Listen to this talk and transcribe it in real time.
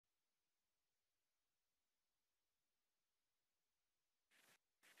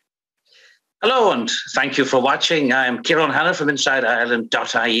Hello, and thank you for watching. I'm Ciaran O'Connor from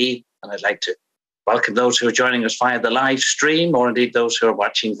InsideIreland.ie, and I'd like to welcome those who are joining us via the live stream, or indeed those who are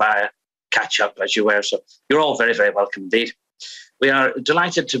watching via catch-up, as you were. So you're all very, very welcome indeed. We are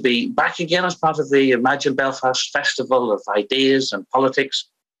delighted to be back again as part of the Imagine Belfast Festival of Ideas and Politics.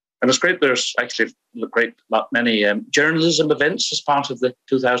 And it's great, there's actually many journalism events as part of the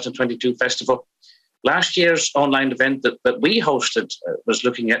 2022 festival. Last year's online event that we hosted was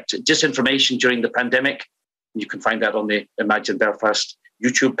looking at disinformation during the pandemic. You can find that on the Imagine Belfast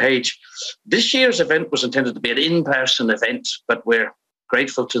YouTube page. This year's event was intended to be an in-person event, but we're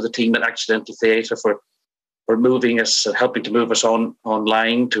grateful to the team at Accidental Theatre for moving us, helping to move us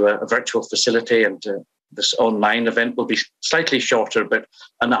online to a virtual facility. And this online event will be slightly shorter, but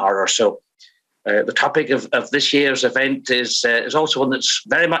an hour or so. The topic of this year's event is also one that's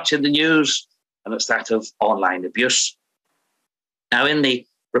very much in the news, and it's that of online abuse. Now, in the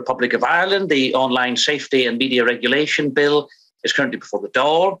Republic of Ireland, the Online Safety and Media Regulation Bill is currently before the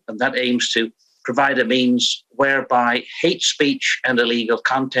door, and that aims to provide a means whereby hate speech and illegal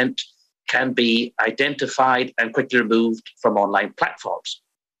content can be identified and quickly removed from online platforms.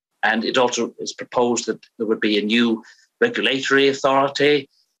 And it also is proposed that there would be a new regulatory authority,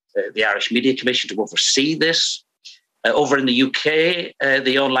 the Irish Media Commission, to oversee this. Over in the UK,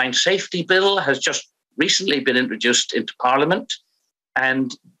 the Online Safety Bill has just recently been introduced into Parliament.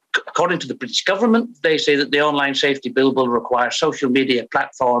 And according to the British government, they say that the Online Safety Bill will require social media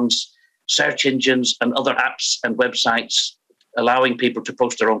platforms, search engines, and other apps and websites allowing people to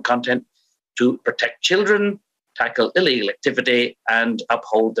post their own content to protect children, tackle illegal activity, and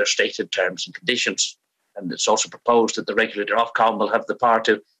uphold their stated terms and conditions. And it's also proposed that the regulator Ofcom will have the power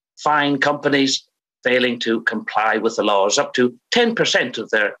to fine companies failing to comply with the laws up to 10% of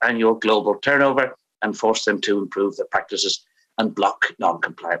their annual global turnover and force them to improve their practices and block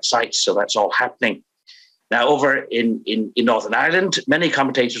non-compliant sites. So that's all happening. Now, over in Northern Ireland, many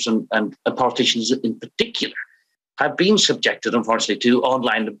commentators and politicians in particular have been subjected, unfortunately, to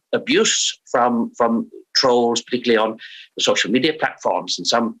online abuse from trolls, particularly on the social media platforms. And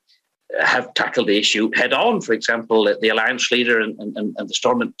some have tackled the issue head on. For example, the Alliance leader and the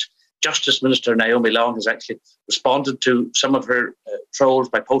Stormont Justice Minister Naomi Long has actually responded to some of her trolls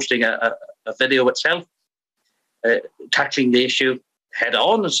by posting a video itself, tackling the issue head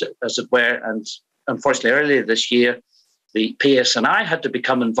on, as it were. And unfortunately, earlier this year, the PSNI had to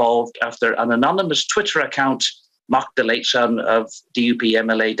become involved after an anonymous Twitter account mocked the late son of DUP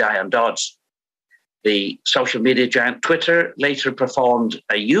MLA Diane Dodds. The social media giant Twitter later performed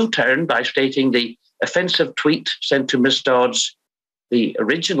a U-turn by stating the offensive tweet sent to Ms. Dodds, the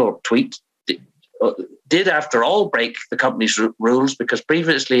original tweet, did after all break the company's rules, because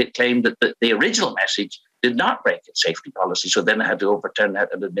previously it claimed that the original message did not break its safety policy. So then it had to overturn that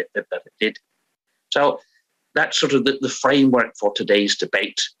and admit that it did. So that's sort of the framework for today's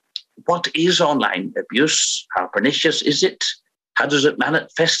debate. What is online abuse? How pernicious is it? How does it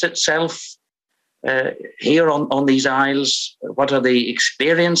manifest itself here on these isles? What are the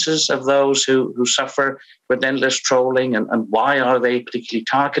experiences of those who suffer relentless trolling, and why are they particularly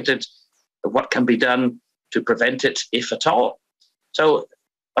targeted? What can be done to prevent it, if at all? So,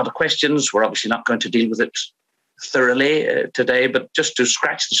 other questions. We're obviously not going to deal with it thoroughly today, but just to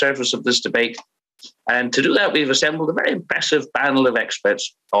scratch the surface of this debate. And to do that, we've assembled a very impressive panel of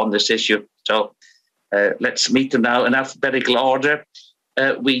experts on this issue. So let's meet them now in alphabetical order.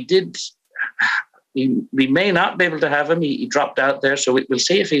 We may not be able to have him. He dropped out there, so we'll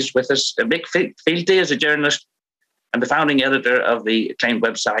see if he's with us. Mick Fealty is a journalist and the founding editor of the acclaimed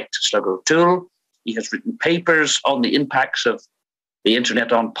website Slug O'Toole. He has written papers on the impacts of the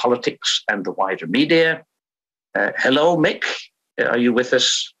internet on politics and the wider media. Hello, Mick. Are you with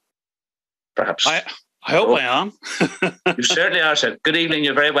us? Perhaps. I hope I am. You certainly are, sir. Good evening.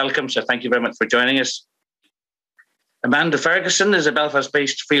 You're very welcome, sir. Thank you very much for joining us. Amanda Ferguson is a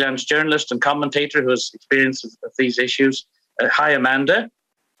Belfast-based freelance journalist and commentator who has experience of these issues. Hi, Amanda.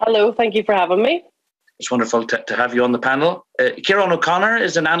 Hello. Thank you for having me. It's wonderful to have you on the panel. Ciaran O'Connor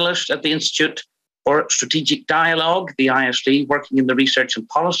is an analyst at the Institute for Strategic Dialogue, the ISD, working in the Research and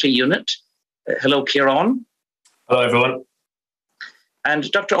Policy Unit. Hello, Ciaran. Hello, everyone. And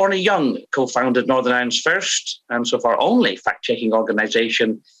Dr. Orna Young co-founded Northern Ireland's first and so far only fact-checking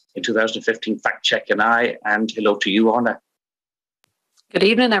organisation in 2015, Fact Check and I. And hello to you, Orna. Good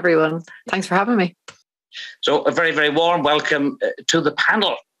evening, everyone. Thanks for having me. So a very, very warm welcome to the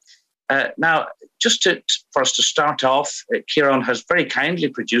panel. Now, just for us to start off, Ciaran has very kindly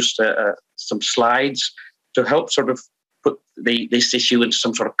produced some slides to help sort of put this issue into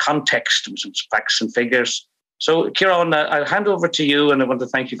some sort of context and some facts and figures. So, Ciaran, I'll hand over to you, and I want to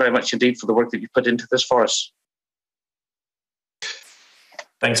thank you very much indeed for the work that you put into this for us.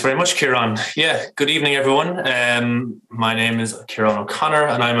 Thanks very much, Ciaran. Yeah, good evening, everyone. My name is Ciaran O'Connor,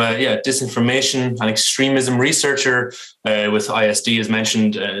 and I'm a disinformation and extremism researcher with ISD, as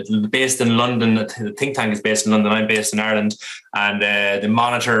mentioned, based in London. The think tank is based in London. I'm based in Ireland, and they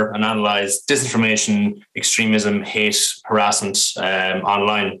monitor and analyse disinformation, extremism, hate, harassment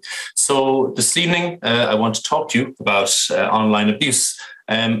online. So this evening, I want to talk to you about online abuse.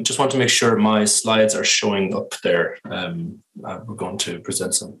 Just want to make sure my slides are showing up there. We're going to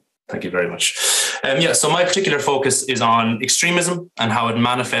present some. Thank you very much. So my particular focus is on extremism and how it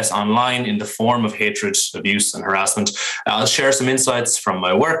manifests online in the form of hatred, abuse, and harassment. I'll share some insights from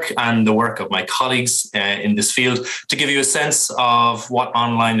my work and the work of my colleagues in this field to give you a sense of what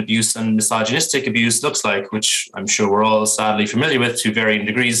online abuse and misogynistic abuse looks like, which I'm sure we're all sadly familiar with to varying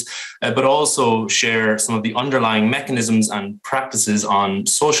degrees, but also share some of the underlying mechanisms and practices on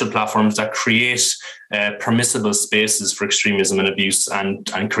social platforms that create permissible spaces for extremism and abuse and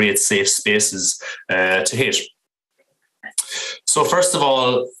create safe spaces to hate. So first of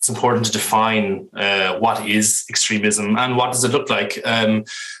all, it's important to define what is extremism and what does it look like.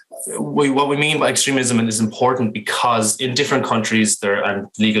 What we mean by extremism is important because in different countries and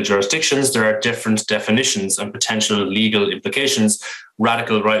legal jurisdictions, there are different definitions and potential legal implications.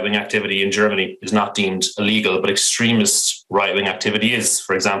 Radical right-wing activity in Germany is not deemed illegal, but extremist right-wing activity is,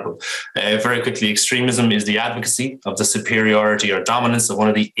 for example. Very quickly, extremism is the advocacy of the superiority or dominance of one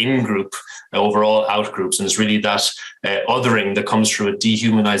of the in-group over all out-groups, and it's really that othering that comes through a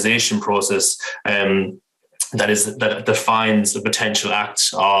dehumanization process that defines the potential act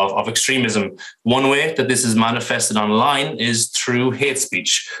of extremism. One way that this is manifested online is through hate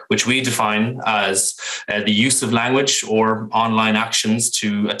speech, which we define as the use of language or online actions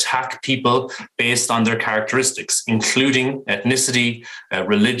to attack people based on their characteristics, including ethnicity,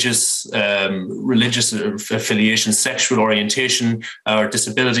 religious affiliation, sexual orientation, or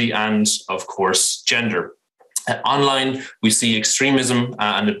disability, and of course, gender. Online, we see extremism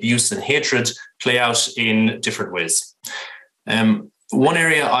and abuse and hatred play out in different ways. One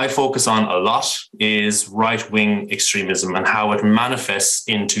area I focus on a lot is right-wing extremism and how it manifests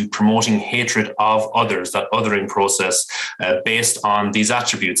into promoting hatred of others, that othering process based on these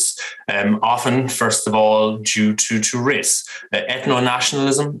attributes. Often, first of all, due to race.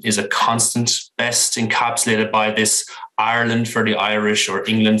 Ethno-nationalism is a constant, best encapsulated by this Ireland for the Irish or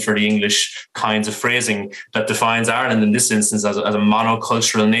England for the English kinds of phrasing that defines Ireland in this instance as a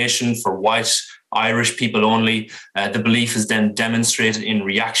monocultural nation for white Irish people only. The belief is then demonstrated in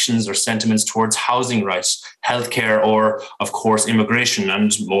reactions or sentiments towards housing rights, healthcare, or of course immigration,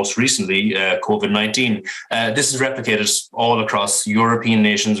 and most recently COVID-19. This is replicated all across European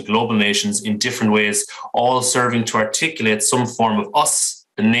nations, global nations in different ways, all serving to articulate some form of us,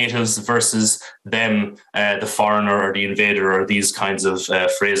 the natives versus them, the foreigner or the invader, or these kinds of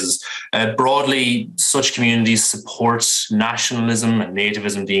phrases. Broadly, such communities support nationalism and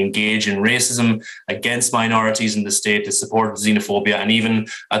nativism. They engage in racism against minorities in the state. They support xenophobia and even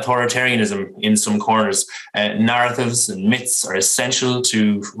authoritarianism in some corners. Narratives and myths are essential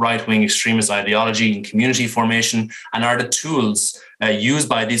to right-wing extremist ideology and community formation and are the tools used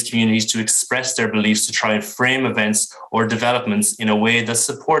by these communities to express their beliefs, to try and frame events or developments in a way that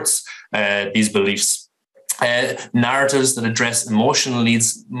supports these beliefs. Narratives that address emotional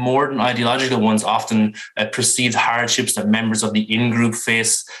needs more than ideological ones, often perceived hardships that members of the in-group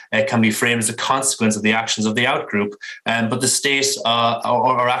face can be framed as a consequence of the actions of the out-group. But the state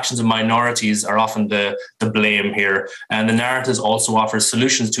or actions of minorities are often the blame here. And the narratives also offer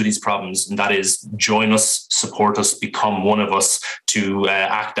solutions to these problems, and that is join us, support us, become one of us to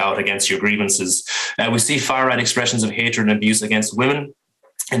act out against your grievances. We see far-right expressions of hatred and abuse against women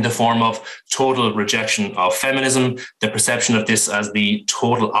in the form of total rejection of feminism, the perception of this as the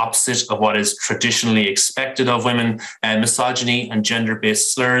total opposite of what is traditionally expected of women, and misogyny and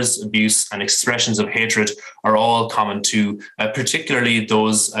gender-based slurs, abuse, and expressions of hatred are all common to particularly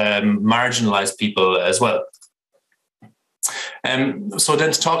those marginalized people as well. So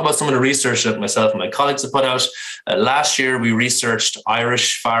then to talk about some of the research that myself and my colleagues have put out, last year we researched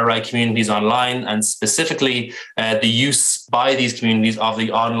Irish far-right communities online, and specifically the use by these communities of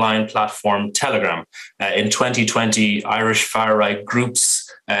the online platform Telegram. In 2020, Irish far-right groups,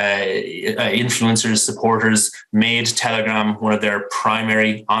 influencers, supporters made Telegram one of their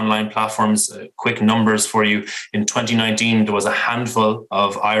primary online platforms. Quick numbers for you. In 2019, there was a handful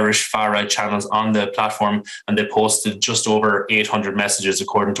of Irish far-right channels on the platform, and they posted just over 800 messages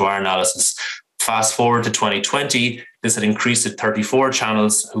according to our analysis. Fast forward to 2020, this had increased to 34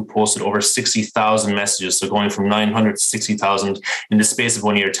 channels who posted over 60,000 messages. So going from 900 to 60,000 in the space of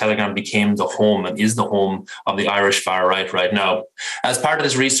 1 year, Telegram became the home and is the home of the Irish far right right now. As part of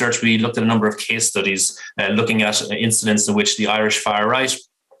this research, we looked at a number of case studies looking at incidents in which the Irish far right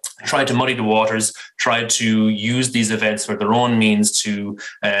tried to muddy the waters, tried to use these events for their own means to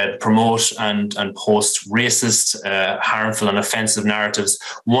promote and post racist, harmful and offensive narratives,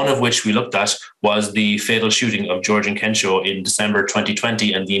 one of which we looked at was the fatal shooting of Georgian Kensho in December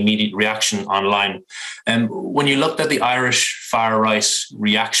 2020 and the immediate reaction online. When you looked at the Irish far-right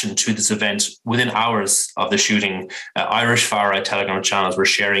reaction to this event, within hours of the shooting, Irish far-right Telegram channels were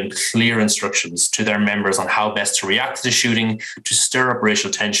sharing clear instructions to their members on how best to react to the shooting, to stir up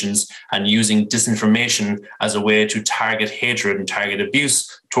racial tensions, and using disinformation as a way to target hatred and target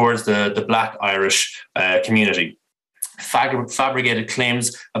abuse towards the Black Irish community. Fabricated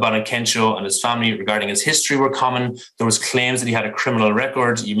claims about Kensho and his family regarding his history were common. There was claims that he had a criminal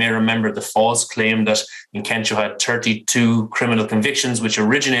record. You may remember the false claim that Kensho had 32 criminal convictions, which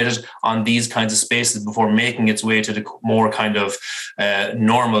originated on these kinds of spaces before making its way to the more kind of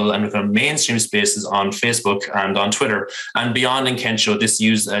normal and kind of mainstream spaces on Facebook and on Twitter. And beyond Kensho, this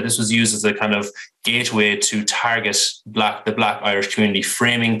was used as a kind of gateway to target the Black Irish community,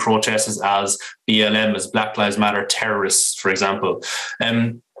 framing protesters as BLM, as Black Lives Matter terrorists, for example.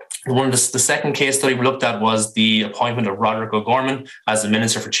 The second case study we looked at was the appointment of Roderick O'Gorman as the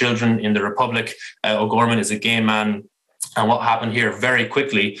Minister for Children in the Republic. O'Gorman is a gay man. And what happened here very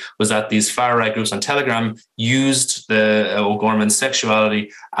quickly was that these far-right groups on Telegram used the O'Gorman's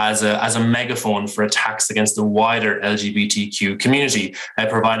sexuality as a megaphone for attacks against the wider LGBTQ community,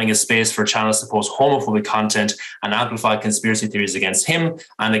 providing a space for channels to post homophobic content and amplify conspiracy theories against him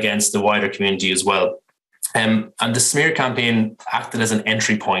and against the wider community as well. And the smear campaign acted as an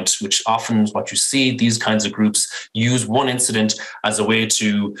entry point, which often is what you see. These kinds of groups use one incident as a way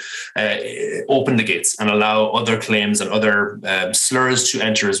to open the gates and allow other claims and other slurs to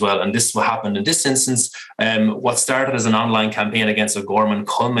enter as well. And this is what happened in this instance. What started as an online campaign against O'Gorman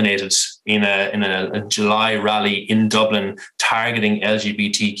culminated in a July rally in Dublin targeting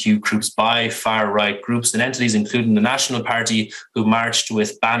LGBTQ groups by far-right groups and entities, including the National Party, who marched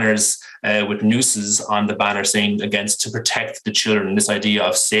with banners with nooses on the banner saying against to protect the children, this idea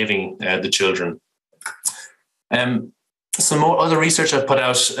of saving the children. Some more other research I've put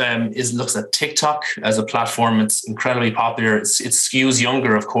out looks at TikTok as a platform. It's incredibly popular. It skews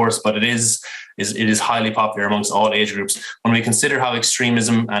younger, of course, but it is highly popular amongst all age groups. When we consider how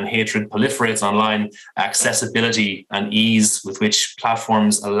extremism and hatred proliferates online, accessibility and ease with which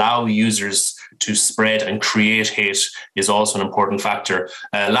platforms allow users to spread and create hate is also an important factor.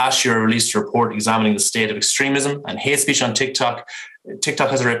 Last year, I released a report examining the state of extremism and hate speech on TikTok. TikTok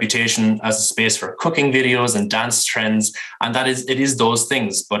has a reputation as a space for cooking videos and dance trends, and it is those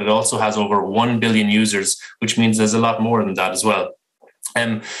things, but it also has over 1 billion users, which means there's a lot more than that as well.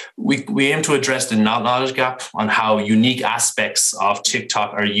 We aim to address the knowledge gap on how unique aspects of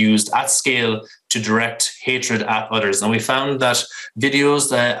TikTok are used at scale to direct hatred at others. And we found that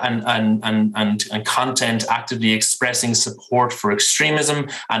videos and content actively expressing support for extremism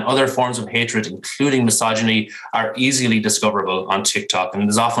and other forms of hatred, including misogyny, are easily discoverable on TikTok and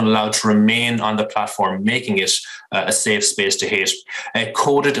is often allowed to remain on the platform, making it a safe space to hate.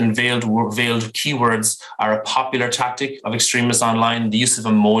 Coded and veiled keywords are a popular tactic of extremists online. The use of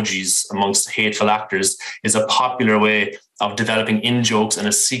emojis amongst hateful actors is a popular way of developing in-jokes and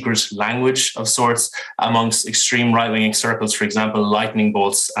a secret language of sorts amongst extreme right-wing circles. For example, lightning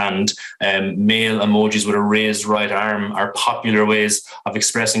bolts and male emojis with a raised right arm are popular ways of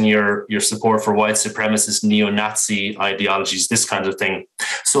expressing your support for white supremacist neo-Nazi ideologies, this kind of thing.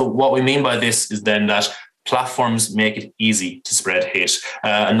 So what we mean by this is then that platforms make it easy to spread hate.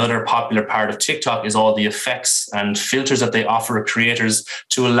 Another popular part of TikTok is all the effects and filters that they offer creators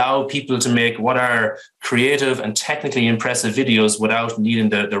to allow people to make what are creative and technically impressive videos without needing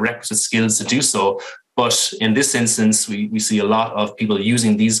the requisite skills to do so. But in this instance, we see a lot of people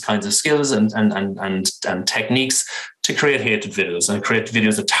using these kinds of skills and techniques to create hated videos and create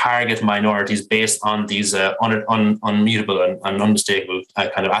videos that target minorities based on these unmutable and unmistakable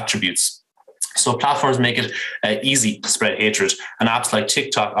kind of attributes. So platforms make it easy to spread hatred, and apps like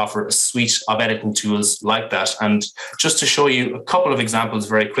TikTok offer a suite of editing tools like that. And just to show you a couple of examples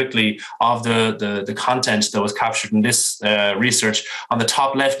very quickly of the content that was captured in this research, on the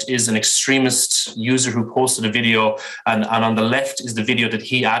top left is an extremist user who posted a video, and on the left is the video that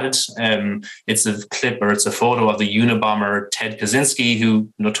he added. It's a clip, or it's a photo of the Unabomber Ted Kaczynski, who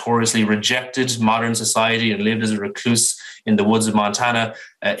notoriously rejected modern society and lived as a recluse in the woods of Montana.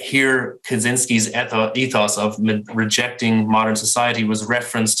 Here, Kaczynski Kaczynski's ethos of rejecting modern society was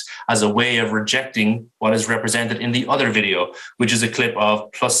referenced as a way of rejecting what is represented in the other video, which is a clip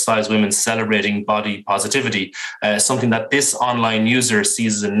of plus-size women celebrating body positivity, something that this online user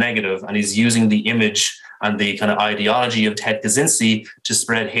sees as a negative, and he's using the image and the kind of ideology of Ted Kaczynski to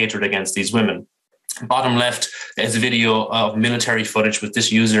spread hatred against these women. Bottom left is a video of military footage, which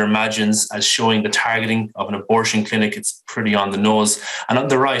this user imagines as showing the targeting of an abortion clinic. It's pretty on the nose. And on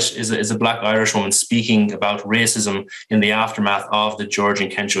the right is a Black Irish woman speaking about racism in the aftermath of the George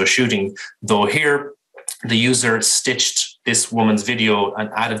and Kensho shooting, though here the user stitched this woman's video and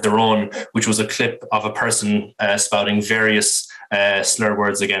added their own, which was a clip of a person spouting various slur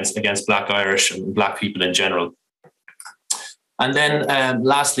words against Black Irish and Black people in general. And then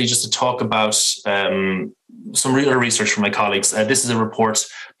lastly, just to talk about some real research from my colleagues. This is a report,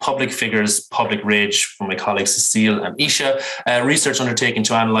 Public Figures, Public Rage, from my colleagues Cecile and Isha. Research undertaken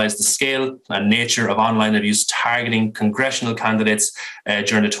to analyse the scale and nature of online abuse targeting congressional candidates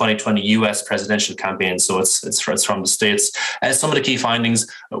during the 2020 US presidential campaign. So it's from the States. Some of the key findings: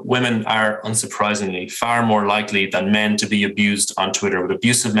 women are unsurprisingly far more likely than men to be abused on Twitter, with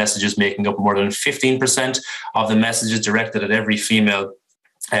abusive messages making up more than 15% of the messages directed at every female,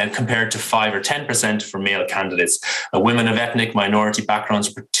 compared to 5 or 10% for male candidates. Women of ethnic minority backgrounds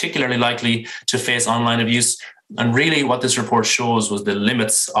are particularly likely to face online abuse. And really what this report shows was the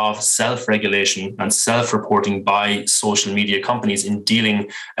limits of self-regulation and self-reporting by social media companies in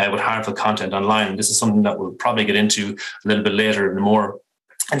dealing with harmful content online. This is something that we'll probably get into a little bit later more.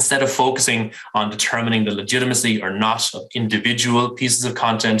 Instead of focusing on determining the legitimacy or not of individual pieces of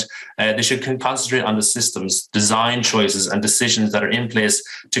content, they should concentrate on the systems, design choices, and decisions that are in place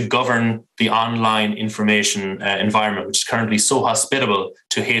to govern the online information environment, which is currently so hospitable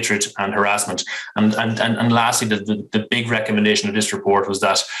to hatred and harassment. And lastly, the big recommendation of this report was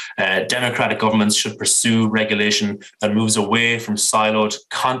that democratic governments should pursue regulation that moves away from siloed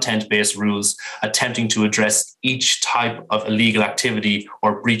content-based rules, attempting to address each type of illegal activity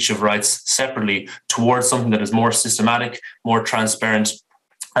or breach of rights separately, towards something that is more systematic, more transparent,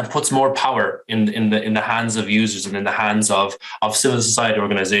 and puts more power in the hands of users and in the hands of civil society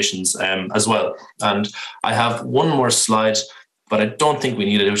organizations as well. And I have one more slide, but I don't think we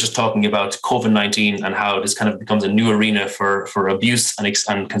need it. It was just talking about COVID-19 and how this kind of becomes a new arena for abuse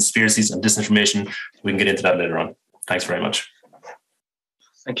and conspiracies and disinformation. We can get into that later on. Thanks very much.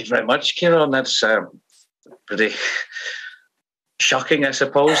 Thank you very much, Ciaran. That's pretty shocking, I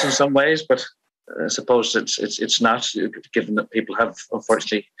suppose, in some ways, but I suppose it's not, given that people have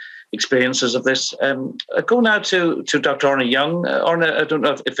unfortunately experiences of this. I go now to Dr. Orna Young. Orna, I don't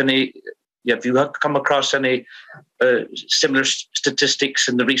know if have you come across any similar statistics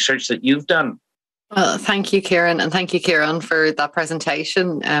in the research that you've done? Well, thank you, Ciaran, and thank you, Ciaran, for that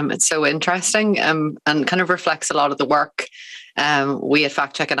presentation. It's so interesting and kind of reflects a lot of the work we at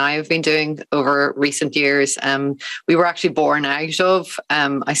Fact Check and I have been doing over recent years. We were actually born out of,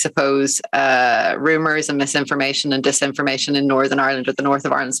 I suppose, rumours and misinformation and disinformation in Northern Ireland, or the north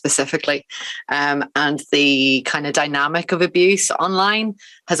of Ireland specifically. And the kind of dynamic of abuse online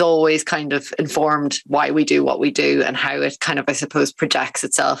has always kind of informed why we do what we do and how it kind of, I suppose, projects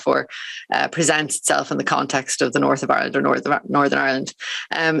itself or presents itself in the context of the north of Ireland or Northern Ireland.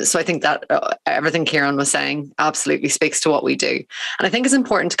 So I think that everything Ciaran was saying absolutely speaks to what we do. And I think it's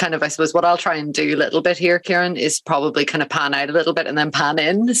important to kind of, I suppose, what I'll try and do a little bit here, Ciaran, is probably kind of pan out a little bit and then pan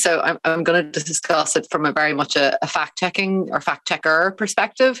in. So I'm going to discuss it from a very much a fact-checking or fact-checker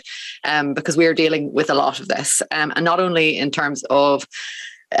perspective, because we are dealing with a lot of this. And not only in terms of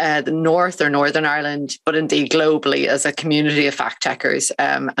the North or Northern Ireland, but indeed globally as a community of fact checkers,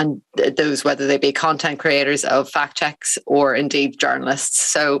 and those, whether they be content creators of fact checks or indeed journalists.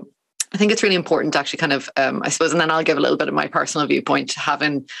 So I think it's really important to actually kind of, I suppose, and then I'll give a little bit of my personal viewpoint,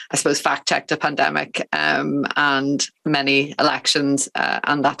 having, I suppose, fact-checked a pandemic and many elections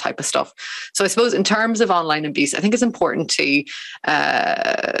and that type of stuff. So I suppose in terms of online abuse, I think it's important to,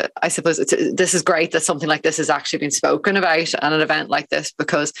 I suppose, this is great that something like this has actually been spoken about at an event like this,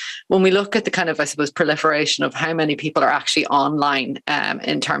 because when we look at the kind of, I suppose, proliferation of how many people are actually online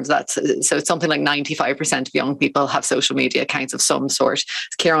in terms of that, so it's something like 95% of young people have social media accounts of some sort.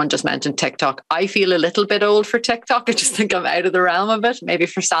 As Ciaran just mentioned, TikTok. I feel a little bit old for TikTok. I just think I'm out of the realm of it. Maybe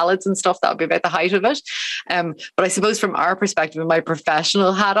for salads and stuff, that would be about the height of it. But I suppose from our perspective, with my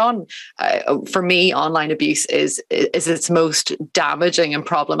professional hat on, for me, online abuse is its most damaging and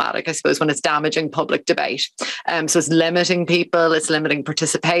problematic, I suppose, when it's damaging public debate. So it's limiting people, it's limiting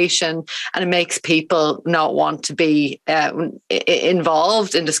participation, and it makes people not want to be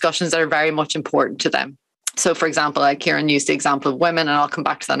involved in discussions that are very much important to them. So, for example, Ciaran used the example of women, and I'll come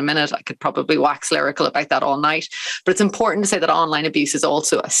back to that in a minute. I could probably wax lyrical about that all night. But it's important to say that online abuse is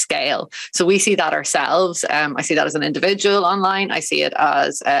also a scale. So we see that ourselves. I see that as an individual online. I see it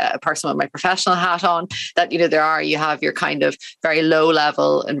as a person with my professional hat on, that, you have your kind of very low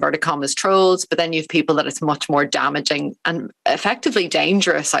level, inverted commas, trolls, but then you have people that it's much more damaging and effectively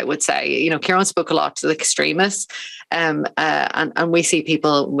dangerous, I would say. Ciaran spoke a lot to the extremists. And we see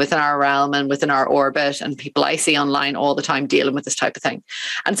people within our realm and within our orbit, and people I see online all the time dealing with this type of thing.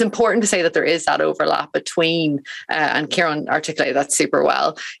 And it's important to say that there is that overlap between, and Ciaran articulated that super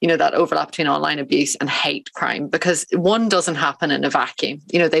well, that overlap between online abuse and hate crime, because one doesn't happen in a vacuum.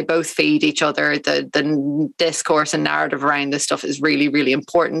 They both feed each other. The discourse and narrative around this stuff is really, really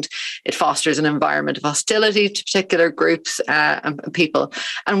important. It fosters an environment of hostility to particular groups and people.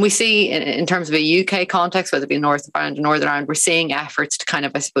 And we see in terms of a UK context, whether it be Northern Ireland, we're seeing efforts to kind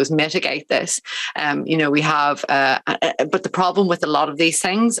of, I suppose, mitigate this. We have, but the problem with a lot of these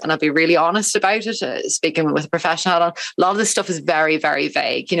things, and I'll be really honest about it, speaking with a professional, a lot of this stuff is very, very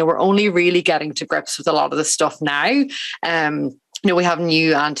vague. We're only really getting to grips with a lot of this stuff now. We have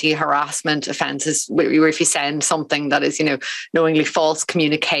new anti-harassment offences where if you send something that is, knowingly false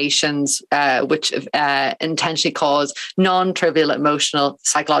communications, which intentionally cause non-trivial emotional,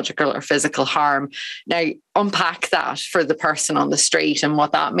 psychological or physical harm. Now, unpack that for the person on the street and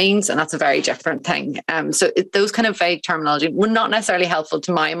what that means, and that's a very different thing. Those kind of vague terminology were not necessarily helpful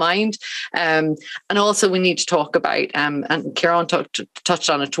to my mind. And also we need to talk about, and Ciaran touched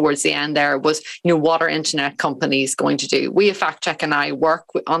on it towards the end there, was, what are internet companies going to do? We at Fact Check and I work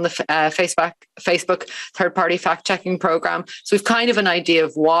on the Facebook third-party fact-checking program. So we've kind of an idea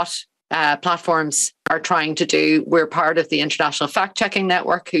of what platforms are trying to do. We're part of the International Fact-Checking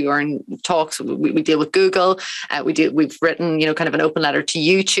Network, who are in talks. We deal with Google. We've written, kind of an open letter to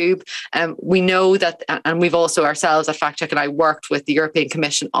YouTube. We know that, and we've also ourselves at Fact Check and I worked with the European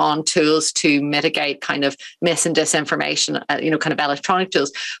Commission on tools to mitigate kind of mis and disinformation, kind of electronic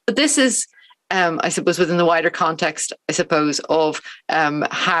tools. But this is, I suppose, within the wider context, I suppose, of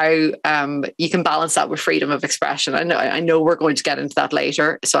how you can balance that with freedom of expression. I know we're going to get into that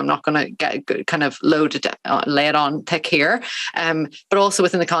later, so I'm not going to get kind of lay it on thick here. But also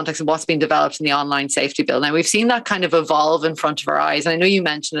within the context of what's being developed in the online safety bill. Now, we've seen that kind of evolve in front of our eyes. And I know you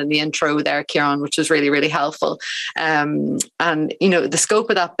mentioned in the intro there, Ciaran, which was really, really helpful. And, the scope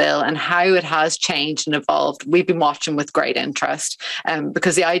of that bill and how it has changed and evolved, we've been watching with great interest,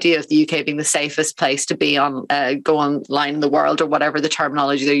 because the idea of the UK being the safest place to be on, go online in the world, or whatever the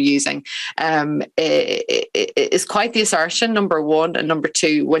terminology they're using, is quite the assertion, number one. And number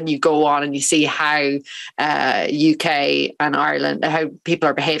two, when you go on and you see how UK and Ireland, how people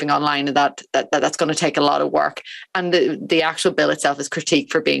are behaving online, and that's going to take a lot of work. And the actual bill itself is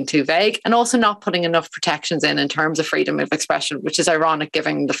critiqued for being too vague and also not putting enough protections in terms of freedom of expression, which is ironic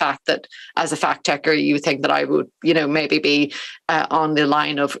given the fact that as a fact checker, you would think that I would, maybe be on the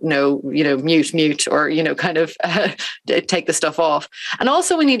line of mute, or, kind of take the stuff off. And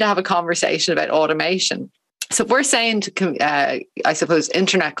also we need to have a conversation about automation. So if we're saying to, I suppose,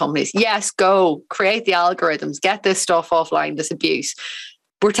 internet companies, yes, go create the algorithms, get this stuff offline, this abuse.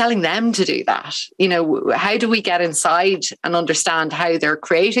 We're telling them to do that. How do we get inside and understand how they're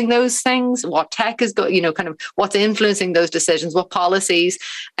creating those things? What tech is kind of what's influencing those decisions? What policies?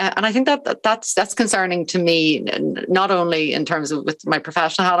 And I think that's concerning to me, not only in terms of with my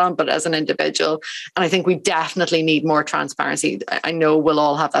professional hat on, but as an individual. And I think we definitely need more transparency. I know we'll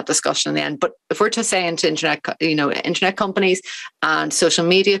all have that discussion in the end. But if we're just saying to internet companies and social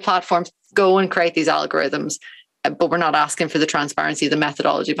media platforms, go and create these algorithms, but we're not asking for the transparency, the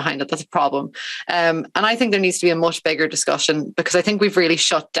methodology behind it, that's a problem. And I think there needs to be a much bigger discussion, because I think we've really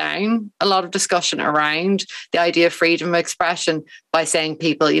shut down a lot of discussion around the idea of freedom of expression by saying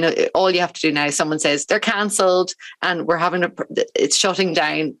people, all you have to do now is someone says they're cancelled, and it's shutting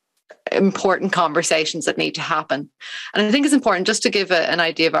down important conversations that need to happen. And I think it's important just to give an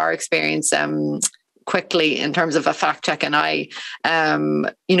idea of our experience quickly in terms of a fact check. And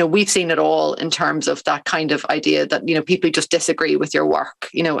we've seen it all in terms of that kind of idea that, people just disagree with your work,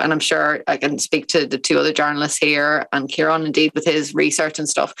 and I'm sure I can speak to the two other journalists here and Ciaran indeed with his research and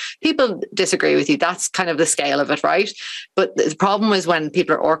stuff. People disagree with you. That's kind of the scale of it, right? But the problem is when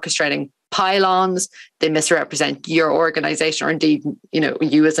people are orchestrating pylons, they misrepresent your organization, or indeed,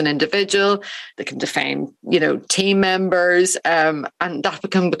 you as an individual. They can defame, team members, and that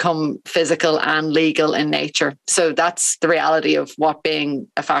can become physical and legal in nature. So that's the reality of what being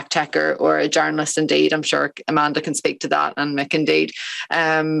a fact checker or a journalist indeed. I'm sure Amanda can speak to that, and Mick indeed.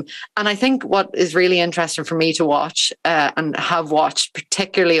 And I think what is really interesting for me to watch and have watched,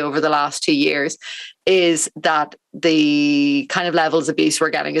 particularly over the last 2 years, is that the kind of levels of abuse we're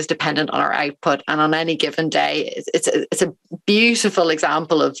getting is dependent on our output, and on any given day it's a beautiful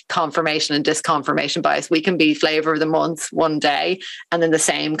example of confirmation and disconfirmation bias. We can be flavor of the month one day, and then the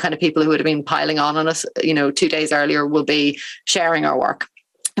same kind of people who would have been piling on us 2 days earlier will be sharing our work.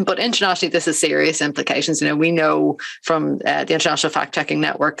 But internationally, this has serious implications. We know from the International Fact Checking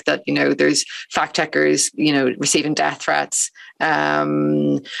Network that, there's fact checkers, receiving death threats.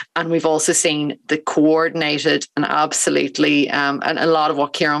 And we've also seen the coordinated and absolutely, and a lot of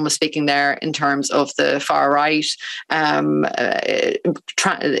what Ciaran was speaking there in terms of the far right,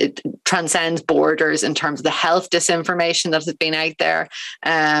 it transcends borders in terms of the health disinformation that has been out there.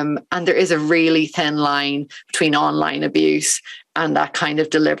 And there is a really thin line between online abuse and that kind of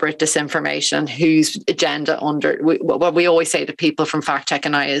deliberate disinformation, whose agenda what we always say to people from Fact Check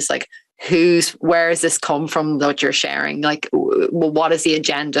and I is like, where has this come from that you're sharing? Like, well, what is the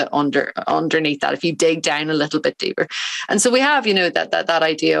agenda underneath that? If you dig down a little bit deeper. And so we have, that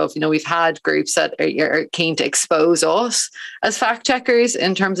idea of, we've had groups that are keen to expose us as fact checkers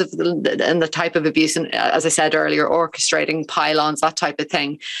in terms of the type of abuse, and as I said earlier, orchestrating pylons, that type of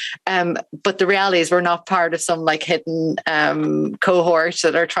thing. But the reality is we're not part of some like hidden cohort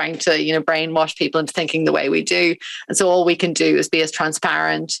that are trying to, brainwash people into thinking the way we do. And so all we can do is be as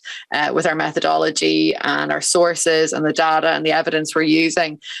transparent with our methodology and our sources and the data and the evidence we're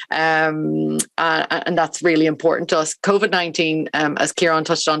using. And that's really important to us. COVID-19, as Ciaran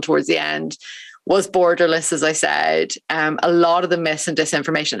touched on towards the end, was borderless, as I said. A lot of the myths and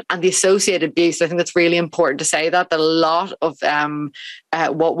disinformation and the associated abuse, I think that's really important to say that a lot of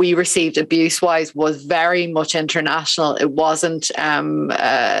what we received abuse-wise was very much international. It wasn't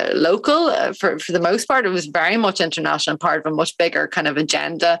local for the most part. It was very much international and part of a much bigger kind of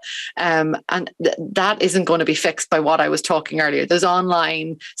agenda. And that isn't going to be fixed by what I was talking earlier. Those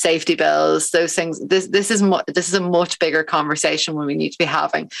online safety bills, those things, this is a much bigger conversation we need to be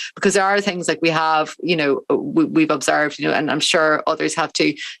having, because there are things like we have, we've observed, and I'm sure others have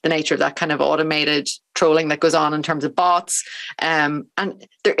too, the nature of that kind of automated trolling that goes on in terms of bots. And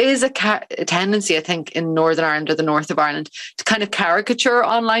there is a tendency, I think, in Northern Ireland or the north of Ireland to kind of caricature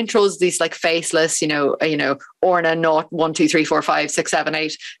online trolls, these like faceless, Orna not 1 2 3 4 5 6 7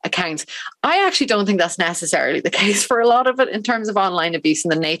 8 accounts. I actually don't think that's necessarily the case for a lot of it in terms of online abuse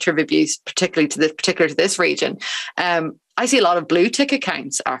and the nature of abuse, particular to this region. I see a lot of blue tick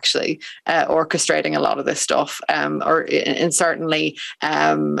accounts actually orchestrating a lot of this stuff, and certainly,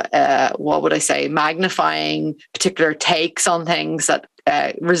 what would I say, magnifying particular takes on things that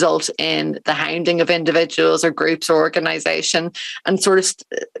result in the hounding of individuals or groups or organisation, and sort of,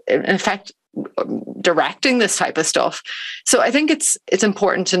 in effect, directing this type of stuff. So I think it's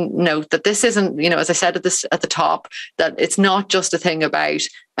important to note that this isn't, as I said at the top, that it's not just a thing about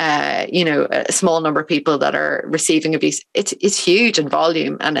a small number of people that are receiving abuse. It's huge in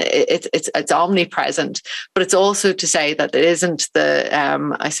volume, and it's omnipresent. But it's also to say that it isn't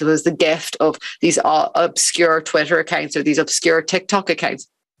the gift of these obscure Twitter accounts or these obscure TikTok accounts.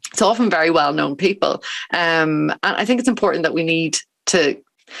 It's often very well known people, and I think it's important that we need to,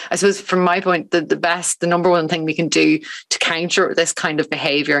 I suppose, from my point, the number one thing we can do to counter this kind of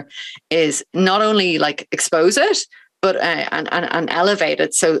behavior is not only like expose it, but and elevate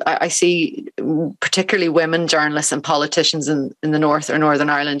it. So I see particularly women journalists and politicians in the North or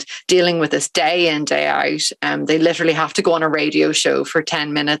Northern Ireland dealing with this day in, day out. They literally have to go on a radio show for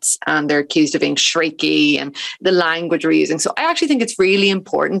 10 minutes and they're accused of being shrieky and the language we're using. So I actually think it's really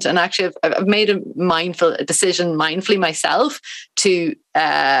important. And actually I've made a decision mindfully myself to,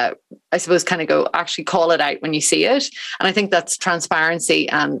 I suppose, kind of go actually call it out when you see it. And I think that's transparency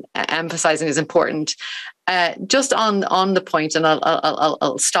and emphasizing is important. Just on the point, and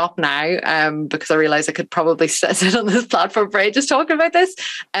I'll stop now because I realise I could probably sit on this platform for ages talking about this.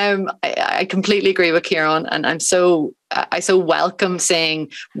 I completely agree with Ciaran, and I so welcome seeing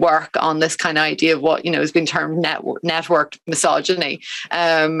work on this kind of idea of what has been termed networked misogyny,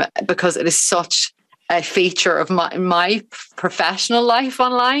 because it is such a feature of my professional life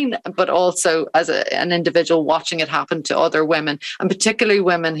online, but also as an individual watching it happen to other women, and particularly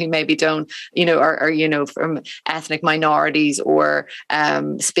women who maybe don't, are from ethnic minorities or are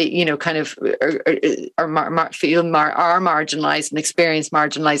marginalized and experience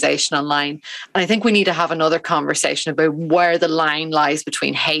marginalization online. And I think we need to have another conversation about where the line lies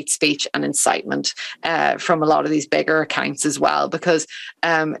between hate speech and incitement from a lot of these bigger accounts as well, because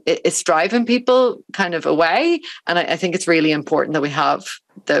it's driving people kind of away. And I think it's really important that we have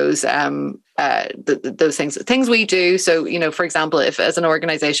those those things we do. So, for example, if as an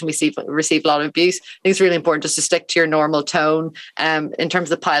organization we receive a lot of abuse, I think it's really important just to stick to your normal tone. In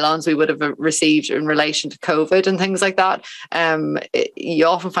terms of pylons we would have received in relation to COVID and things like that, you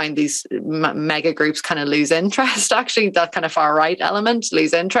often find these mega groups kind of lose interest, actually, that kind of far right element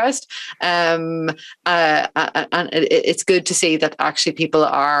lose interest. And it's good to see that actually people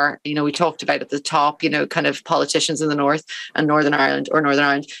are, we talked about at the top, kind of politicians in the North and Northern Ireland,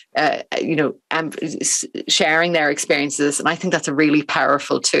 sharing their experiences. And I think that's a really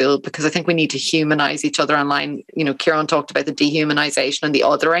powerful tool, because I think we need to humanize each other online. Ciaran talked about the dehumanization and the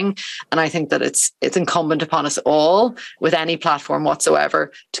othering. And I think that it's incumbent upon us all with any platform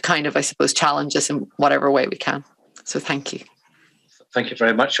whatsoever to kind of, I suppose, challenge us in whatever way we can. So thank you. Thank you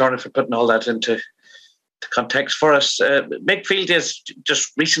very much, Orna, for putting all that into context for us. Mick Fealty has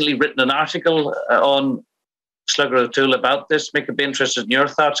just recently written an article on Slugger O'Toole about this. Mick, I'd be interested in your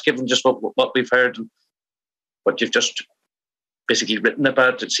thoughts, given just what we've heard and what you've just basically written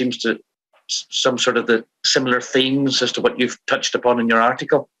about. It seems to some sort of the similar themes as to what you've touched upon in your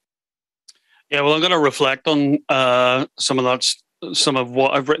article. Yeah, well, I'm going to reflect on some of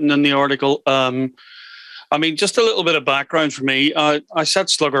what I've written in the article. Just a little bit of background for me. I set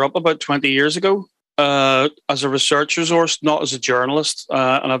Slugger up about 20 years ago as a research resource, not as a journalist.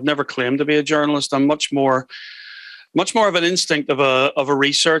 And I've never claimed to be a journalist. I'm much more of an instinct of a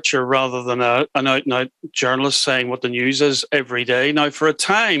researcher rather than an out-and-out journalist saying what the news is every day. Now, for a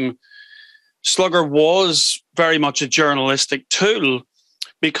time, Slugger was very much a journalistic tool,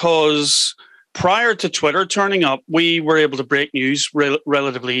 because prior to Twitter turning up, we were able to break news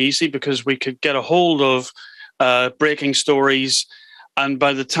relatively easy, because we could get a hold of breaking stories. And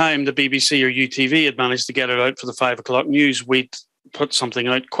by the time the BBC or UTV had managed to get it out for the 5 o'clock news, we'd put something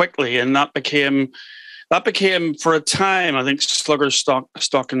out quickly. And that became for a time, I think, Slugger's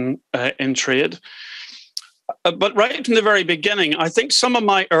stock in trade. But right from the very beginning, I think some of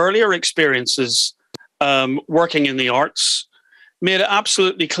my earlier experiences working in the arts made it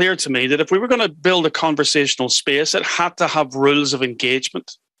absolutely clear to me that if we were going to build a conversational space, it had to have rules of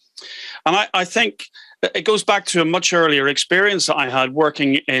engagement. And I think it goes back to a much earlier experience that I had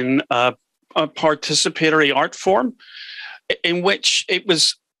working in a participatory art form, in which it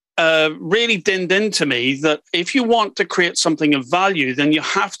was really dinned into me that if you want to create something of value, then you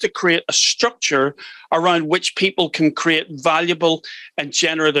have to create a structure around which people can create valuable and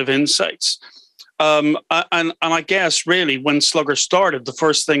generative insights. And I guess really when Slugger started, the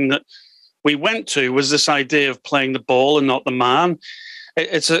first thing that we went to was this idea of playing the ball and not the man.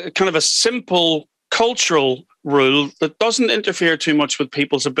 It's a kind of a simple cultural rule that doesn't interfere too much with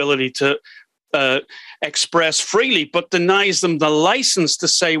people's ability to express freely, but denies them the license to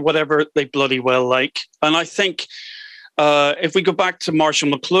say whatever they bloody well like. And I think if we go back to Marshall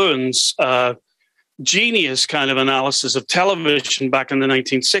McLuhan's genius kind of analysis of television back in the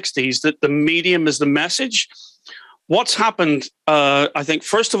 1960s, that the medium is the message. What's happened, I think,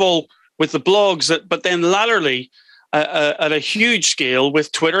 first of all, with the blogs, but then latterly at a huge scale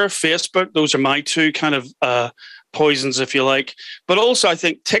with Twitter, Facebook, those are my two kind of poisons, if you like. But also, I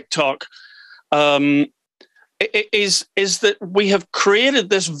think TikTok is that we have created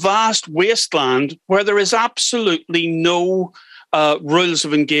this vast wasteland where there is absolutely no rules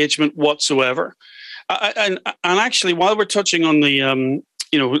of engagement whatsoever. And actually, while we're touching on the,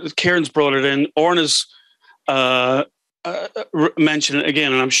 Ciaran's brought it in, Orna's mentioned it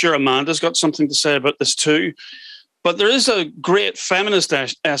again, and I'm sure Amanda's got something to say about this too. But there is a great feminist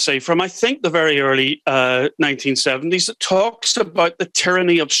essay from, I think, the very early 1970s that talks about the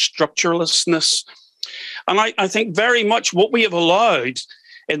tyranny of structurelessness. And I think very much what we have allowed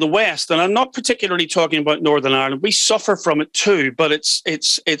in the West, and I'm not particularly talking about Northern Ireland, we suffer from it too, but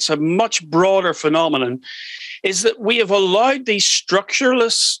it's a much broader phenomenon, is that we have allowed these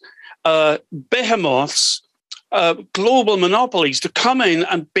structureless behemoths, global monopolies, to come in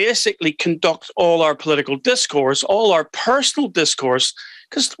and basically conduct all our political discourse, all our personal discourse.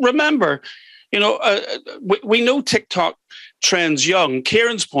 Because remember, we know TikTok trends young.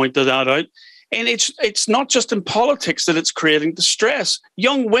 Ciaran's pointed that out. And it's not just in politics that it's creating distress.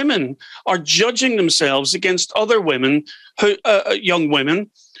 Young women are judging themselves against other women, young women,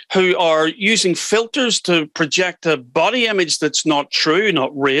 who are using filters to project a body image that's not true,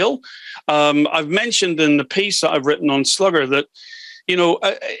 not real. I've mentioned in the piece that I've written on Slugger that,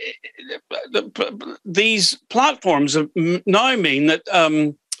 these platforms now mean that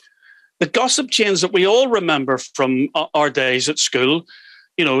the gossip chains that we all remember from our days at school,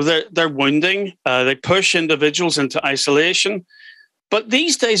 they're wounding, they push individuals into isolation. But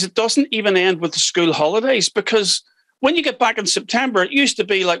these days, it doesn't even end with the school holidays, because when you get back in September, it used to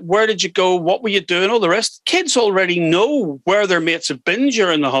be like, where did you go? What were you doing? All the rest. Kids already know where their mates have been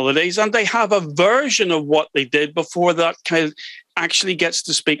during the holidays, and they have a version of what they did before that kind of actually gets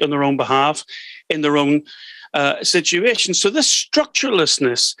to speak on their own behalf in their own situation. So this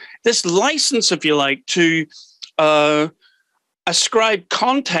structurelessness, this license, if you like, to ascribe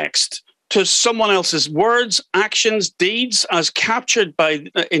context to someone else's words, actions, deeds, as captured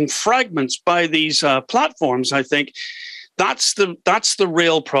in fragments by these platforms, I think that's the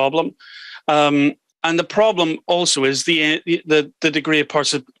real problem. And the problem also is the degree of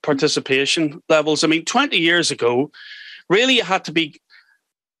participation levels. I mean, 20 years ago, really you had to be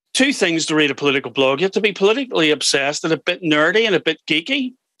two things to read a political blog. You had to be politically obsessed and a bit nerdy and a bit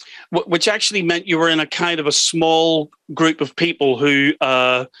geeky, which actually meant you were in a kind of a small group of people who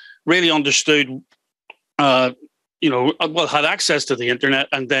really understood, had access to the internet,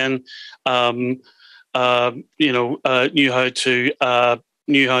 and then, knew how to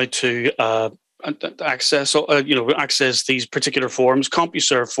access these particular forums.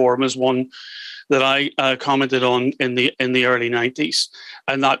 CompuServe forum is one that I commented on in the early 90s,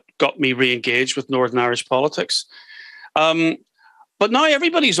 and that got me re-engaged with Northern Irish politics. But now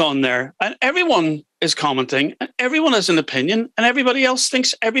everybody's on there, and everyone is commenting, and everyone has an opinion, and everybody else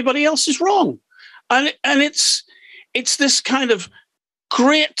thinks everybody else is wrong, and it's this kind of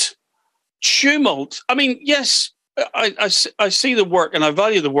great tumult. I mean, yes, I see the work, and I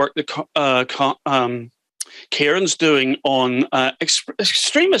value the work that Ciaran's doing on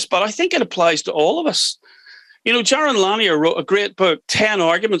extremists, but I think it applies to all of us. You know, Jaron Lanier wrote a great book, 10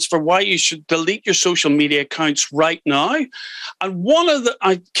 Arguments for Why You Should Delete Your Social Media Accounts Right Now. And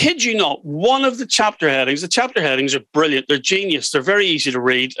I kid you not, one of the chapter headings are brilliant. They're genius. They're very easy to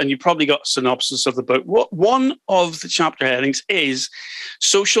read. And you probably got a synopsis of the book. One of the chapter headings is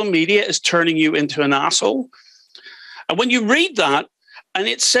social media is turning you into an asshole. And when you read that, and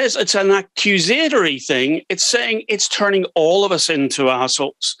it says it's an accusatory thing, it's saying it's turning all of us into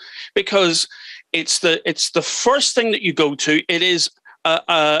assholes, because it's the first thing that you go to. It is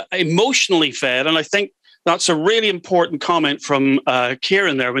emotionally fed. And I think that's a really important comment from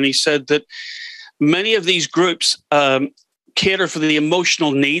Ciaran there when he said that many of these groups cater for the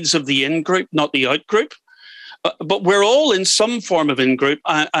emotional needs of the in-group, not the out-group. But we're all in some form of in-group.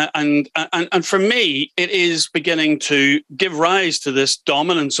 And for me, it is beginning to give rise to this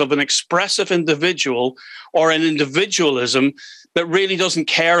dominance of an expressive individual or an individualism that really doesn't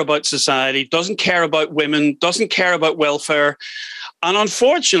care about society, doesn't care about women, doesn't care about welfare. And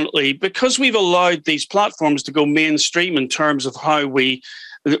unfortunately, because we've allowed these platforms to go mainstream in terms of how we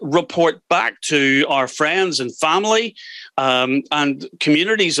report back to our friends and family and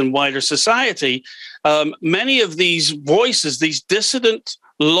communities and wider society, many of these voices, these dissident,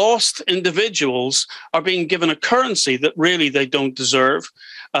 lost individuals, are being given a currency that really they don't deserve.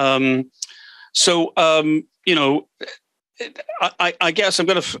 I guess I'm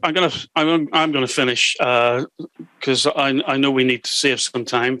going to finish because I know we need to save some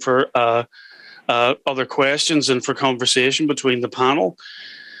time for other questions and for conversation between the panel.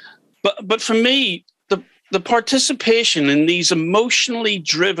 But for me, the participation in these emotionally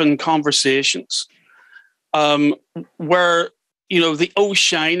driven conversations, where the oh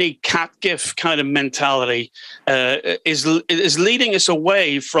shiny cat gif kind of mentality is leading us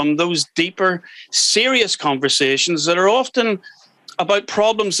away from those deeper, serious conversations that are often about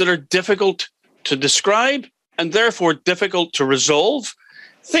problems that are difficult to describe and therefore difficult to resolve.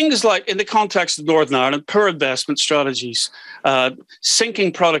 Things like, in the context of Northern Ireland, poor investment strategies,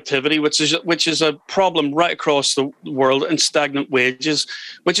 sinking productivity, which is a problem right across the world, and stagnant wages,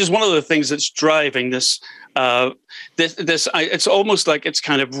 which is one of the things that's driving this. It's almost like it's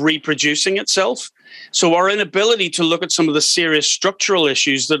kind of reproducing itself. So our inability to look at some of the serious structural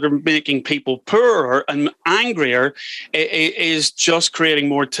issues that are making people poorer and angrier is just creating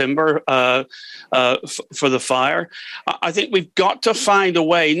more timber for the fire. I think we've got to find a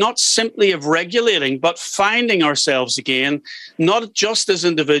way, not simply of regulating, but finding ourselves again, not just as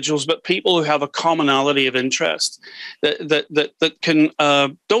individuals, but people who have a commonality of interest that can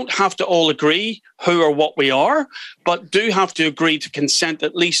don't have to all agree who or what we are, but do have to agree to consent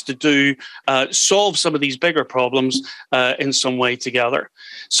at least to do solve some of these bigger problems in some way together.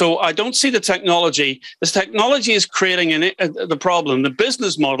 So I don't see the technology. This technology is creating the problem. The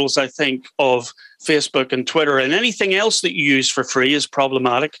business models, I think, of Facebook and Twitter and anything else that you use for free is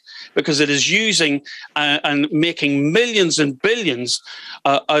problematic, because it is using and making millions and billions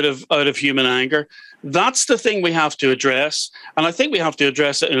out of human anger. That's the thing we have to address, and I think we have to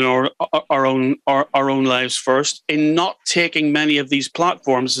address it in our own lives first, in not taking many of these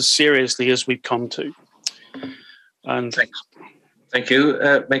platforms as seriously as we've come to. And thanks. Thank you,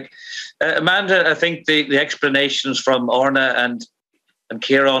 Mick. Amanda, I think the explanations from Orna and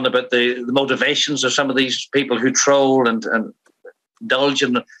Ciaran about the motivations of some of these people who troll and indulge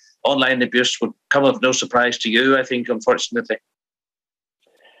in online abuse would come of no surprise to you, I think, unfortunately.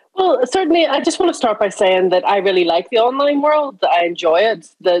 Well, certainly, I just want to start by saying that I really like the online world. I enjoy it.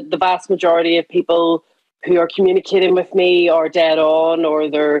 The vast majority of people who are communicating with me are dead on, or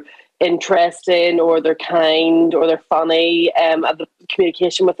they're interesting, or they're kind, or they're funny, and the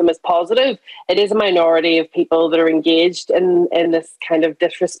communication with them is positive. It is a minority of people that are engaged in this kind of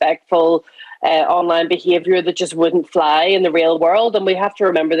disrespectful online behaviour that just wouldn't fly in the real world. And we have to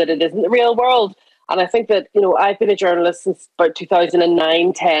remember that it isn't the real world. And I think that, I've been a journalist since about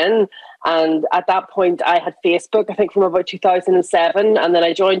 2009-10. And at that point, I had Facebook, I think, from about 2007. And then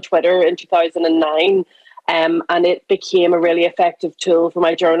I joined Twitter in 2009. And it became a really effective tool for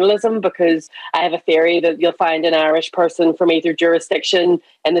my journalism, because I have a theory that you'll find an Irish person from either jurisdiction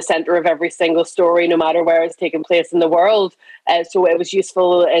in the centre of every single story, no matter where it's taken place in the world. So it was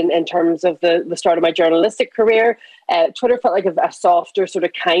useful in terms of the start of my journalistic career. Twitter felt like a softer, sort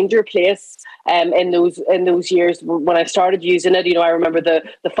of kinder place in those years when I started using it. I remember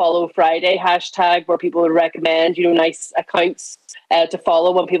the Follow Friday hashtag, where people would recommend, nice accounts to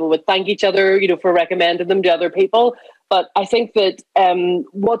follow, when people would thank each other, for recommending them to other people. But I think that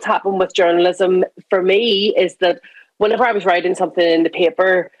what's happened with journalism for me is that whenever I was writing something in the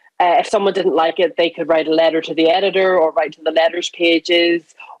paper, if someone didn't like it, they could write a letter to the editor, or write to the letters pages,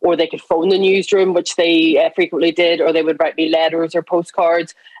 or they could phone the newsroom, which they frequently did, or they would write me letters or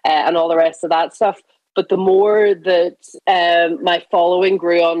postcards and all the rest of that stuff. But the more that my following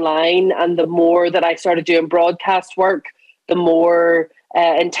grew online, and the more that I started doing broadcast work, the more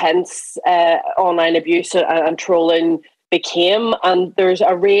intense online abuse and trolling became. And there's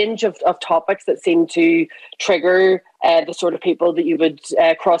a range of topics that seem to trigger the sort of people that you would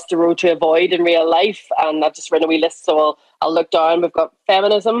cross the road to avoid in real life. And I've just written a wee list, so I'll look down. We've got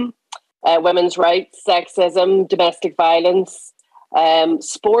feminism, women's rights, sexism, domestic violence.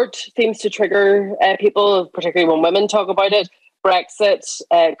 Sport seems to trigger people, particularly when women talk about it. Brexit,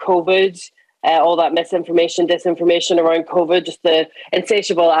 COVID, all that misinformation, disinformation around COVID, just the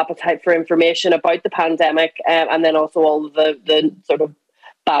insatiable appetite for information about the pandemic, and then also all of the sort of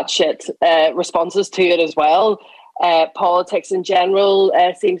batshit responses to it as well. Politics in general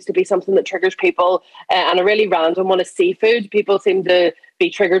seems to be something that triggers people, and a really random one is seafood. People seem to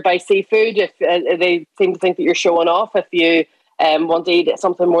be triggered by seafood if they seem to think that you're showing off if you want to eat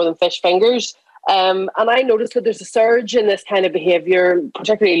something more than fish fingers. And I noticed that there's a surge in this kind of behaviour,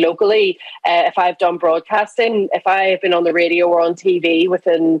 particularly locally. If I've done broadcasting, if I have been on the radio or on TV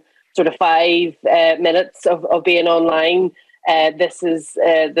within sort of 5 minutes of being online, this is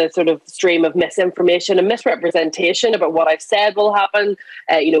the sort of stream of misinformation and misrepresentation about what I've said will happen,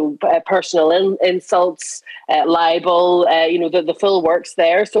 personal insults, libel, the full works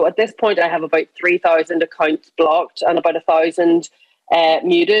there. So at this point, I have about 3,000 accounts blocked and about 1,000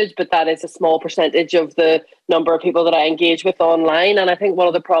 muted, but that is a small percentage of the number of people that I engage with online. And I think one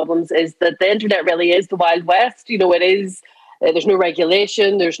of the problems is that the internet really is the Wild West. It is, there's no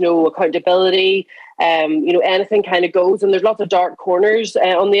regulation, there's no accountability, anything kind of goes, and there's lots of dark corners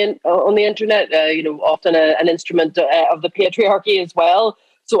on the internet, often an instrument of the patriarchy as well.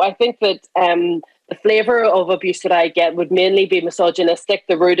 So I think that the flavour of abuse that I get would mainly be misogynistic.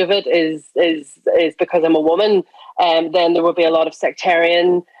 The root of it is because I'm a woman. Then there will be a lot of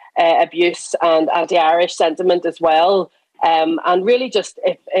sectarian abuse and anti-Irish sentiment as well. And really just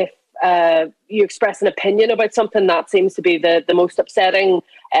if you express an opinion about something, that seems to be the most upsetting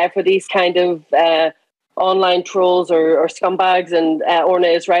for these kind of online trolls or scumbags. And Orna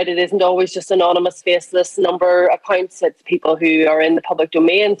is right, it isn't always just anonymous, faceless number accounts. It's people who are in the public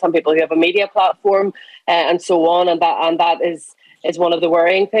domain, some people who have a media platform, and so on. And that is one of the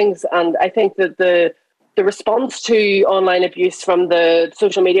worrying things. And I think that the response to online abuse from the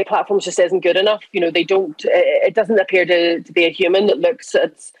social media platforms just isn't good enough. It doesn't appear to be a human that looks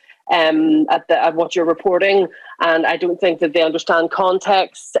at what you're reporting, and I don't think that they understand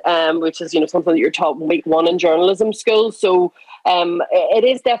context, which is something that you're taught in week 1 in journalism school. So it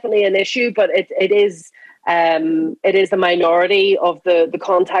is definitely an issue, but it is the minority of the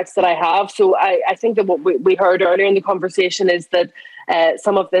contacts that I have. So I think that what we heard earlier in the conversation is that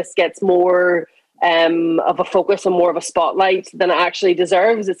some of this gets more of a focus and more of a spotlight than it actually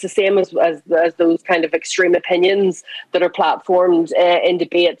deserves. It's the same as those kind of extreme opinions that are platformed in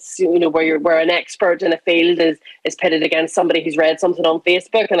debates, where an expert in a field is pitted against somebody who's read something on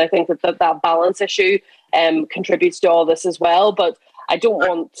Facebook. And I think that balance issue contributes to all this as well. But I don't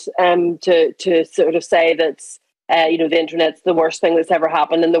want to sort of say that the internet's the worst thing that's ever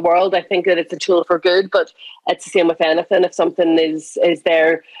happened in the world. I think that it's a tool for good, but it's the same with anything. If something is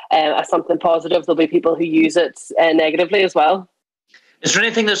there as something positive, there'll be people who use it negatively as well. Is there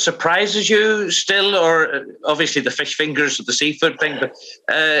anything that surprises you still, or obviously the fish fingers of the seafood thing? But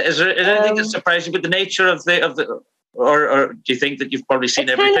is there anything that surprises you with the nature of the, or do you think that you've probably seen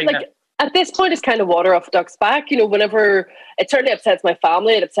everything? Kind of at this point, it's kind of water off a duck's back. Whenever it certainly upsets my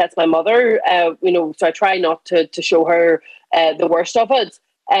family, it upsets my mother. So I try not to show her the worst of it.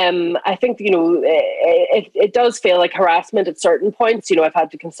 I think, it does feel like harassment at certain points. I've had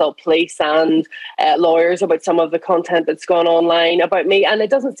to consult police and lawyers about some of the content that's gone online about me. And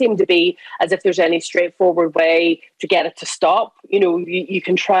it doesn't seem to be as if there's any straightforward way to get it to stop. You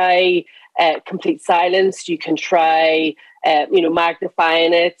can try complete silence. You can try,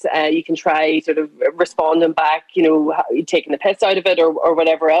 magnifying it. You can try sort of responding back, taking the piss out of it or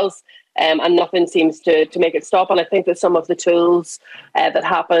whatever else. And nothing seems to make it stop. And I think that some of the tools that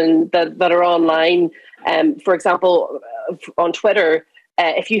happen that are online, for example, on Twitter,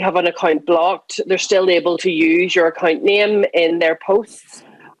 if you have an account blocked, they're still able to use your account name in their posts,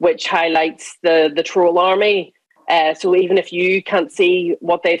 which highlights the troll army. So even if you can't see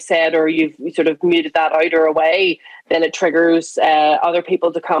what they've said or you've sort of muted that out or away, then it triggers other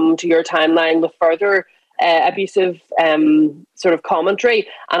people to come to your timeline with further abusive sort of commentary.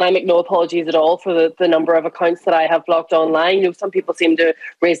 And I make no apologies at all for the number of accounts that I have blocked online. Some people seem to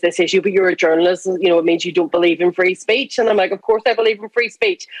raise this issue, but you're a journalist, it means you don't believe in free speech. And I'm like, of course I believe in free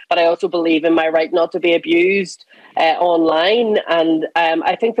speech, but I also believe in my right not to be abused online. And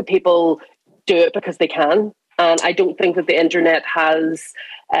I think that people do it because they can. And I don't think that the internet has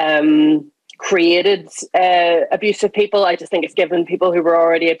created abusive people. I just think it's given people who were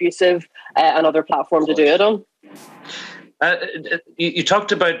already abusive another platform to do it on. You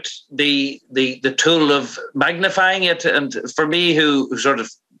talked about the tool of magnifying it, and for me, who sort of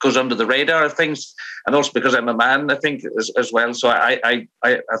goes under the radar of things, and also because I'm a man, I think as well. So I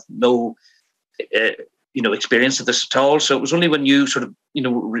have no experience of this at all. So it was only when you sort of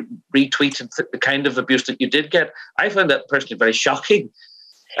retweeted the kind of abuse that you did get, I found that personally very shocking.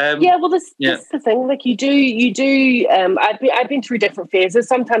 This is the thing. Like you do. I've been through different phases.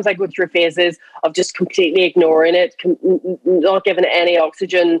 Sometimes I go through phases of just completely ignoring it, not giving it any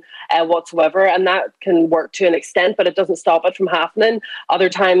oxygen whatsoever, and that can work to an extent, but it doesn't stop it from happening. Other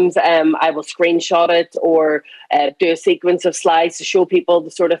times, I will screenshot it or do a sequence of slides to show people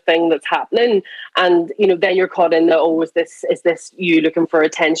the sort of thing that's happening, and then you're caught in the is this you looking for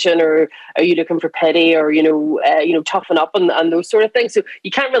attention, or are you looking for pity, or toughen up and those sort of things. So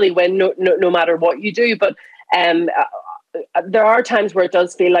you can't really win no matter what you do, but there are times where it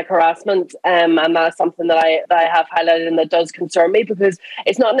does feel like harassment, and that's something that I have highlighted and that does concern me, because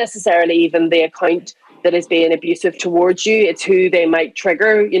it's not necessarily even the account that is being abusive towards you, it's who they might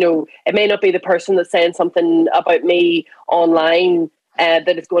trigger. It may not be the person that's saying something about me online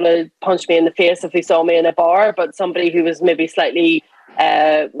that is going to punch me in the face if they saw me in a bar, but somebody who was maybe slightly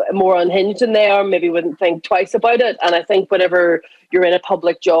more unhinged than they are maybe wouldn't think twice about it. And I think whenever you're in a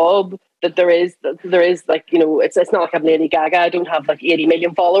public job, that there is like, it's not like I'm Lady Gaga. I don't have like 80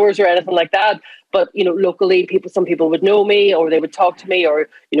 million followers or anything like that. But, locally, some people would know me, or they would talk to me, or,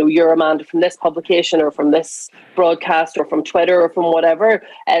 you're Amanda from this publication or from this broadcast or from Twitter or from whatever.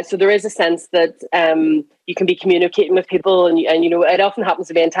 So there is a sense that you can be communicating with people, and it often happens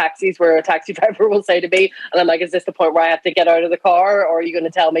to me in taxis where a taxi driver will say to me, and I'm like, is this the point where I have to get out of the car, or are you going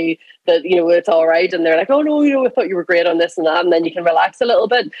to tell me that, it's all right? And they're like, oh no, I thought you were great on this and that. And then you can relax a little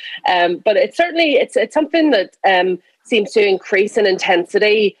bit. But it's certainly, it's something that seems to increase in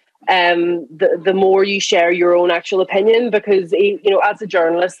intensity the more you share your own actual opinion, because as a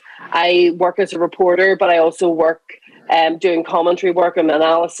journalist, I work as a reporter, but I also work doing commentary work and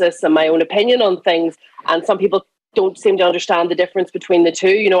analysis and my own opinion on things, and some people don't seem to understand the difference between the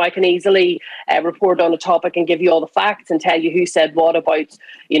two. I can easily report on a topic and give you all the facts and tell you who said what about,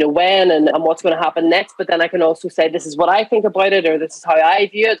 when and what's going to happen next. But then I can also say, this is what I think about it, or this is how I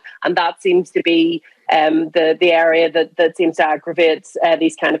view it. And that seems to be the area that seems to aggravate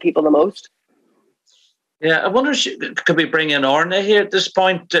these kind of people the most. Yeah, I wonder, could we bring in Orna here at this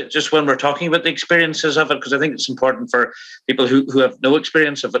point, just when we're talking about the experiences of it? Because I think it's important for people who have no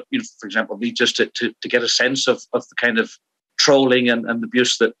experience of it, for example, me, just to get a sense of the kind of trolling and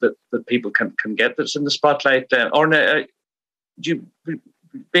abuse that people can get that's in the spotlight. Orna, do you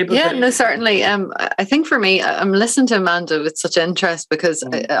be able to? No, certainly. I think for me, I'm listening to Amanda with such interest, because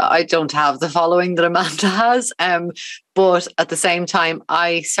I don't have the following that Amanda has. But at the same time,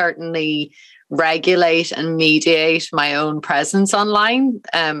 I certainly regulate and mediate my own presence online.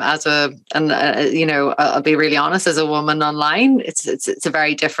 You know, I'll be really honest, as a woman online, it's a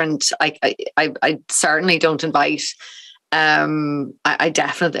very different. I certainly don't invite. I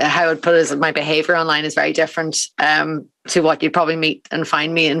definitely, how I would put it is my behavior online is very different to what you'd probably meet and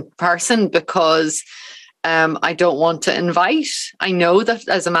find me in person, because I don't want to invite. I know that,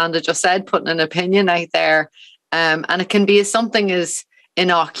 as Amanda just said, putting an opinion out there, and it can be something as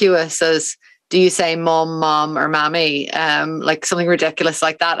innocuous as, do you say mom, or mammy? Like something ridiculous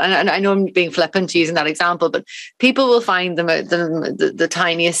like that. And I know I'm being flippant using that example, but people will find the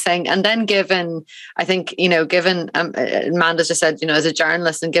tiniest thing. And then given Amanda's just said, you know, as a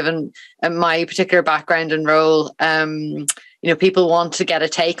journalist, and given my particular background and role, you know, people want to get a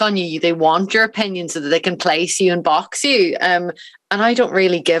take on you. They want your opinion so that they can place you and box you. And I don't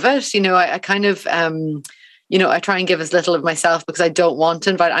really give it. You know, I kind of... you know, I try and give as little of myself because I don't want to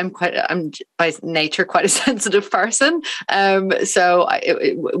invite. I'm by nature quite a sensitive person, so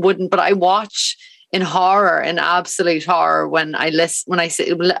it wouldn't. But I watch in horror, in absolute horror, when I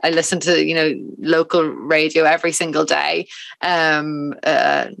listen to, you know, local radio every single day, not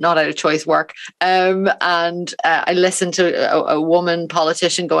out of choice work, and I listen to a woman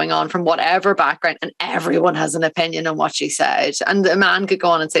politician going on from whatever background, and everyone has an opinion on what she said, and a man could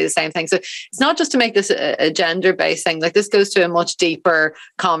go on and say the same thing. So it's not just to make this a gender-based thing. Like, this goes to a much deeper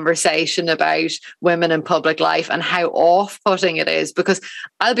conversation about women in public life and how off-putting it is. Because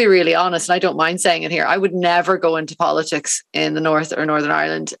I'll be really honest, and I don't mind saying it here, I would never go into politics in the North or Northern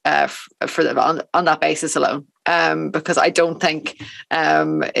Ireland on that basis alone, because I don't think,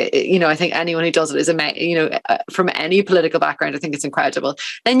 you know, I think anyone who does it is, you know, from any political background, I think it's incredible.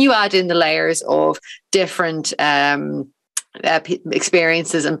 Then you add in the layers of different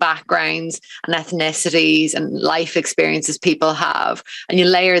experiences and backgrounds and ethnicities and life experiences people have, and you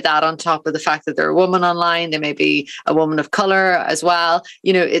layer that on top of the fact that they're a woman online. They may be a woman of color as well.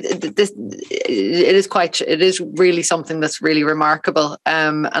 You know, it is really something that's really remarkable.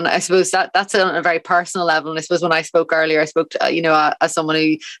 And I suppose that's on a very personal level. And I suppose when I spoke earlier, I spoke to, you know, as someone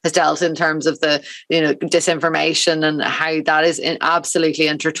who has dealt in terms of the, you know, disinformation and how that is absolutely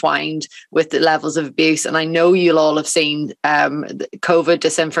intertwined with the levels of abuse. And I know you'll all have seen COVID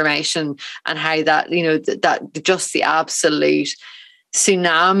disinformation, and how that, you know, that just the absolute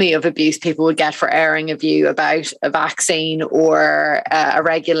tsunami of abuse people would get for airing a view about a vaccine or a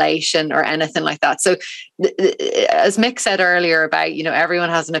regulation or anything like that. So as Mick said earlier about, you know, everyone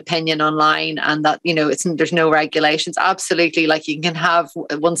has an opinion online, and that, you know, there's no regulations. Absolutely. Like, you can have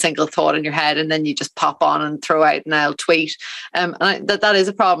one single thought in your head and then you just pop on and throw out an L tweet. And that is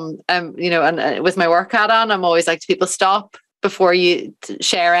a problem. You know, and with my work hat on, I'm always like to people, stop before you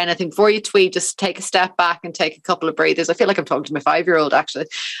share anything, before you tweet, just take a step back and take a couple of breathers. I feel like I'm talking to my 5-year-old actually.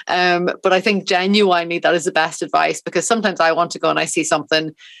 But I think genuinely that is the best advice, because sometimes I want to go and I see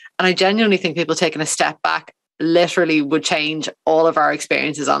something, and I genuinely think people taking a step back literally would change all of our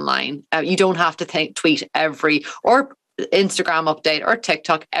experiences online. You don't have to tweet or Instagram update or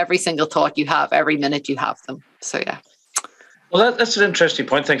TikTok every single thought you have, every minute you have them. So yeah. Well, that's an interesting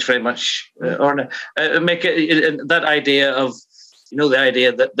point. Thanks very much, Orna. That idea of, you know, the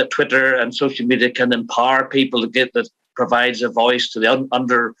idea that Twitter and social media can empower people that provides a voice to the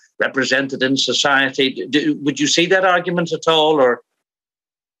underrepresented in society. Would you see that argument at all, or?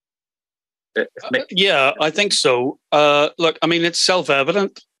 Yeah, I think so. Look, I mean, it's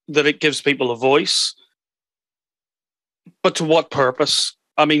self-evident that it gives people a voice, but to what purpose?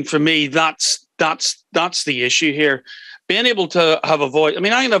 I mean, for me, that's the issue here. Being able to have a voice. I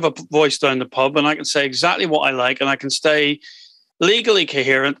mean, I can have a voice down the pub and I can say exactly what I like, and I can stay legally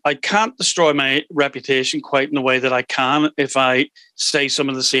coherent. I can't destroy my reputation quite in the way that I can if I say some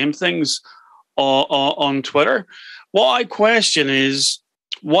of the same things on Twitter. What I question is,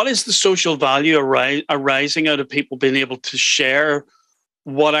 what is the social value arising out of people being able to share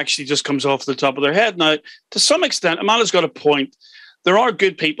what actually just comes off the top of their head? Now, to some extent, Amanda's got a point. There are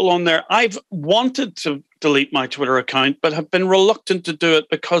good people on there. I've wanted to delete my Twitter account, but have been reluctant to do it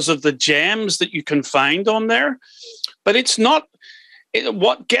because of the gems that you can find on there. But it's not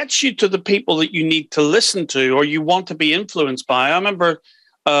what gets you to the people that you need to listen to or you want to be influenced by. I remember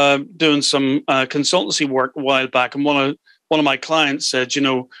doing some consultancy work a while back, and one of my clients said, you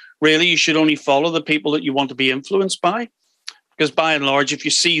know, really, you should only follow the people that you want to be influenced by, because by and large, if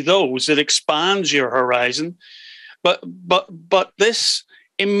you see those, it expands your horizon. But this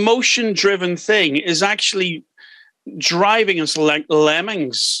emotion-driven thing is actually driving us like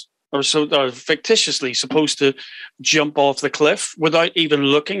lemmings, or fictitiously supposed to jump off the cliff without even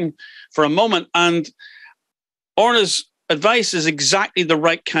looking for a moment. And Orna's advice is exactly the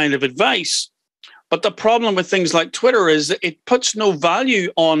right kind of advice. But the problem with things like Twitter is that it puts no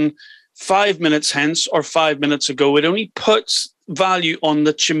value on 5 minutes hence or 5 minutes ago. It only puts value on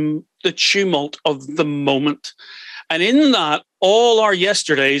the tumult of the moment. And in that, all our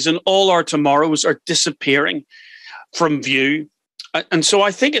yesterdays and all our tomorrows are disappearing from view. And so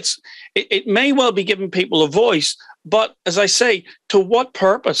I think it may well be giving people a voice, but as I say, to what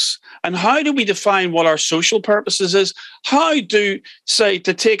purpose? And how do we define what our social purposes is? How do, say,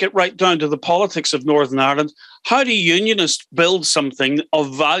 to take it right down to the politics of Northern Ireland, how do unionists build something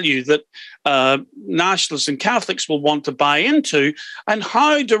of value that nationalists and Catholics will want to buy into? And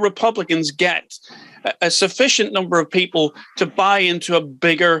how do Republicans get a sufficient number of people to buy into a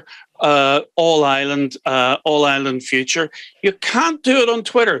bigger all-island future? You can't do it on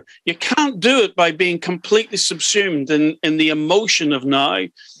Twitter. You can't do it by being completely subsumed in the emotion of now.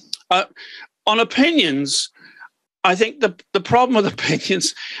 On opinions, I think the problem with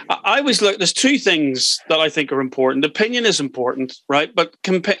opinions, I always look, there's two things that I think are important. Opinion is important, right? But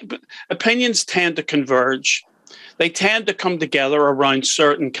opinions tend to converge. They tend to come together around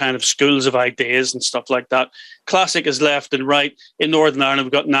certain kind of schools of ideas and stuff like that. Classic is left and right. In Northern Ireland,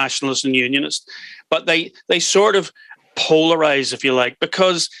 we've got nationalists and unionists. But they sort of polarize, if you like,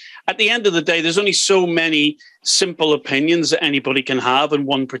 because at the end of the day, there's only so many simple opinions that anybody can have in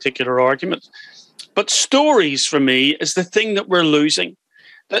one particular argument. But stories, for me, is the thing that we're losing.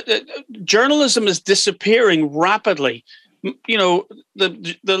 Journalism is disappearing rapidly. You know,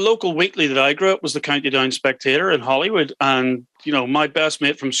 the local weekly that I grew up was the County Down Spectator in Hollywood. And, you know, my best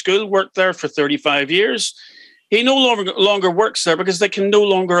mate from school worked there for 35 years. He no longer works there because they can no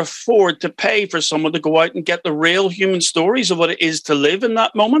longer afford to pay for someone to go out and get the real human stories of what it is to live in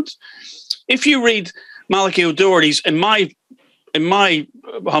that moment. If you read Malachy O'Doherty's, in my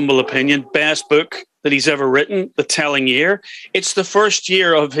humble opinion, best book that he's ever written, The Telling Year, it's the first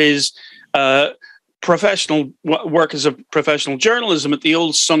year of his professional work as a professional journalism at the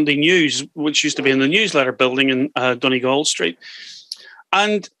old Sunday News, which used to be in the newsletter building in Donegal Street.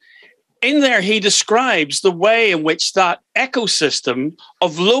 And in there, he describes the way in which that ecosystem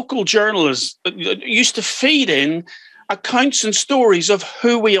of local journalists used to feed in accounts and stories of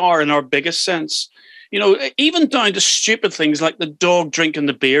who we are in our biggest sense. You know, even down to stupid things like the dog drinking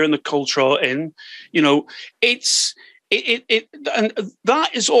the beer in the Coltraw Inn. You know, and that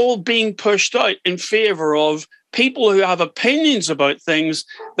is all being pushed out in favour of people who have opinions about things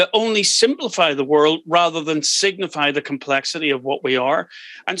that only simplify the world rather than signify the complexity of what we are.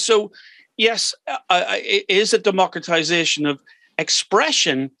 And so, yes, it is a democratization of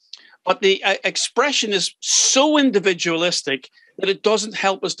expression, but the expression is so individualistic that it doesn't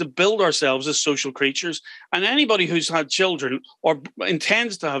help us to build ourselves as social creatures. And anybody who's had children or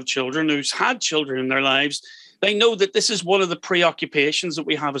intends to have children, who's had children in their lives, they know that this is one of the preoccupations that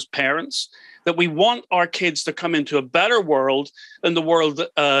we have as parents, that we want our kids to come into a better world than the world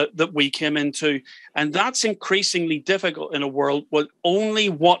that we came into. And that's increasingly difficult in a world where only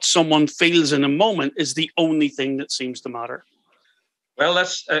what someone feels in a moment is the only thing that seems to matter. Well,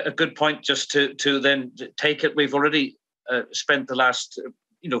 that's a good point just to then take it. We've already spent the last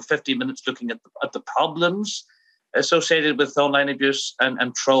 50 minutes looking at the problems associated with online abuse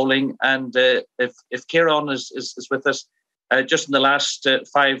and trolling. And if Ciaran is with us, just in the last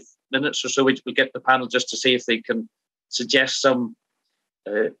 5 minutes or so, we'll get the panel just to see if they can suggest some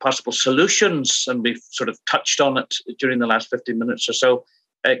possible solutions. And we've sort of touched on it during the last 15 minutes or so.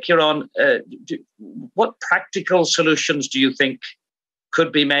 Ciaran, what practical solutions do you think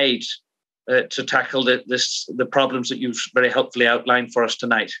could be made to tackle the problems that you've very helpfully outlined for us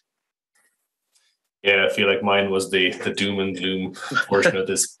tonight? Yeah, I feel like mine was the doom and gloom portion of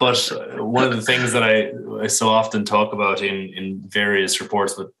this. But one of the things that I so often talk about in various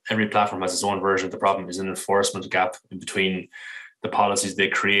reports, but every platform has its own version of the problem, is an enforcement gap in between the policies they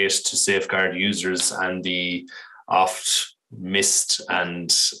create to safeguard users and the oft missed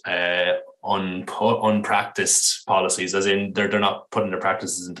and unpracticed policies, as in they're not putting their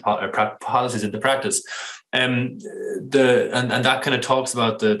policies into practice. And that kind of talks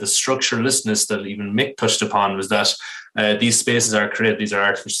about the structurelessness that even Mick touched upon, was that these spaces are created, these are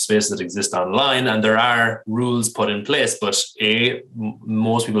artificial spaces that exist online, and there are rules put in place, but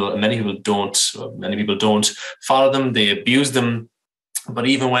many people don't follow them, they abuse them. But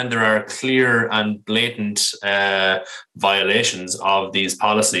even when there are clear and blatant violations of these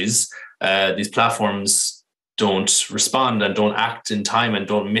policies, these platforms don't respond and don't act in time and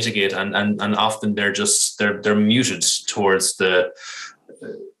don't mitigate, and often they're muted towards the.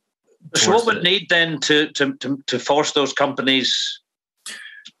 So what would need then to force those companies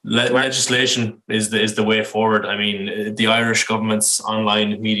Legislation is the way forward. I mean, the Irish government's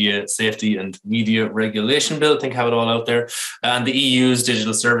online media safety and media regulation bill, I think, have it all out there. And the EU's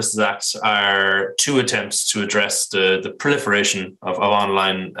Digital Services Act are two attempts to address the proliferation of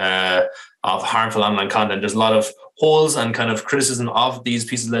online, of harmful online content. There's a lot of holes and kind of criticism of these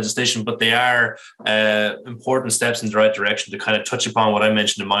pieces of legislation, but they are important steps in the right direction to kind of touch upon what I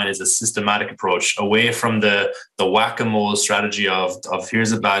mentioned in mine is a systematic approach away from the whack-a-mole strategy of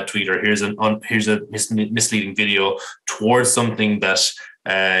here's a bad tweet or here's a misleading video towards something that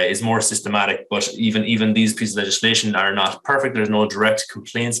is more systematic. But even these pieces of legislation are not perfect. There's no direct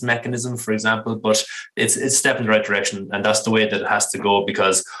complaints mechanism, for example, but it's a step in the right direction, and that's the way that it has to go,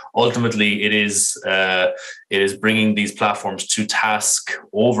 because ultimately it is bringing these platforms to task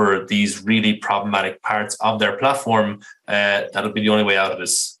over these really problematic parts of their platform. That'll be the only way out of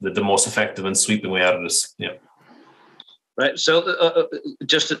this, the most effective and sweeping way out of this. Yeah. Right. So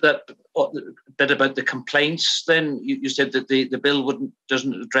just that bit about the complaints, then you said that the bill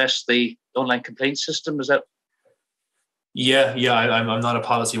doesn't address the online complaint system. Is that? Yeah. I'm not a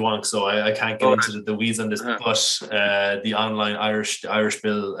policy wonk, so I can't get into the weeds on this. But the online Irish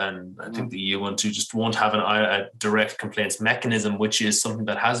bill, and I think the EU one too, just won't have a direct complaints mechanism, which is something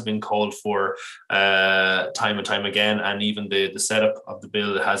that has been called for time and time again. And even the setup of the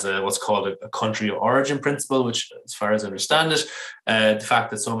bill has what's called a country of origin principle, which, as far as I understand it, the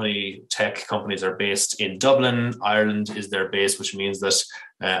fact that so many tech companies are based in Dublin, Ireland is their base, which means that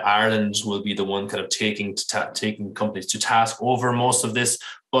Ireland will be the one kind of taking companies to task over most of this.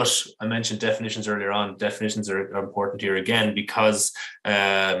 But I mentioned definitions earlier on. Definitions are important here again, because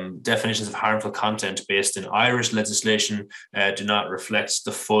definitions of harmful content based in Irish legislation do not reflect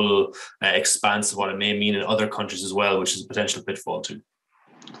the full expanse of what it may mean in other countries as well, which is a potential pitfall too.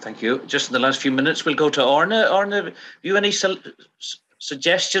 Thank you. Just in the last few minutes, we'll go to Orna. Orna, have you any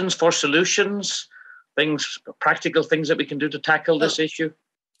suggestions for solutions, practical things that we can do to tackle this issue?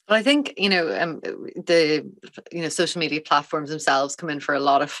 Well, I think, social media platforms themselves come in for a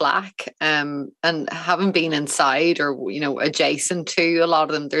lot of flack, and having been inside or, adjacent to a lot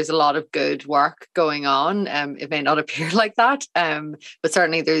of them, there's a lot of good work going on. It may not appear like that, but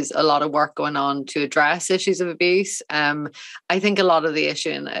certainly there's a lot of work going on to address issues of abuse. I think a lot of the issue,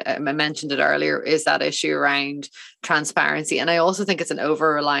 and I mentioned it earlier, is that issue around transparency. And I also think it's an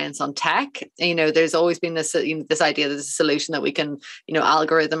over-reliance on tech. There's always been this idea that there's a solution that we can,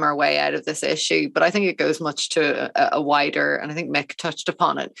 algorithm our way out of this issue. But I think it goes much to a wider, and I think Mick touched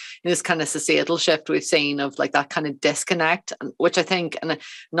upon it, this kind of societal shift we've seen of like that kind of disconnect, which I think, and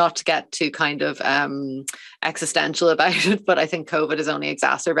not to get too kind of existential about it, but I think COVID has only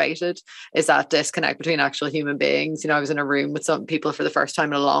exacerbated is that disconnect between actual human beings. I was in a room with some people for the first time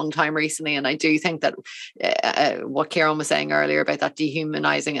in a long time recently, and I do think that what Ciaran was saying earlier about that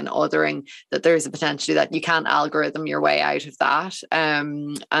dehumanizing and othering, that there is a potential that you can't algorithm your way out of that.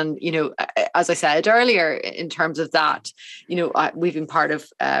 And, as I said earlier, in terms of that, we've been part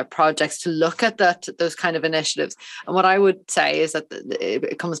of projects to look at those kind of initiatives. And what I would say is that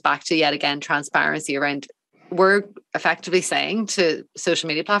it comes back to, yet again, transparency around, we're effectively saying to social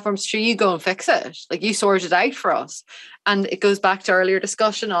media platforms, sure, you go and fix it. Like, you sort it out for us. And it goes back to earlier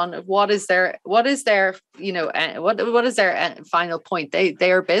discussion on what is their final point.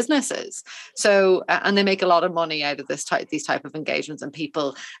 They are businesses. So, and they make a lot of money out of these type of engagements, and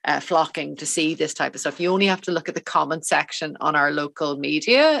people flocking to see this type of stuff. You only have to look at the comment section on our local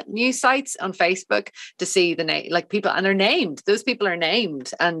media news sites on Facebook to see the name, like people, and they're named. Those people are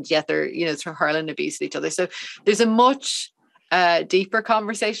named, and yet they're, they're hurling abuse at each other. So there's a much deeper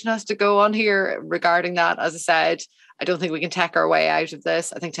conversation has to go on here regarding that. As I said, I don't think we can tech our way out of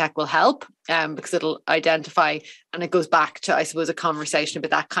this. I think tech will help because it'll identify, and it goes back to, I suppose, a conversation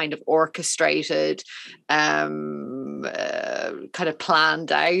about that kind of orchestrated, kind of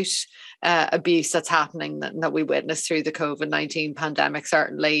planned out abuse that's happening that we witnessed through the COVID-19 pandemic,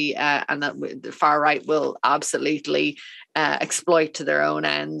 certainly, and that the far right will absolutely exploit to their own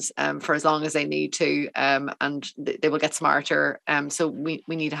ends for as long as they need to, and they will get smarter. So we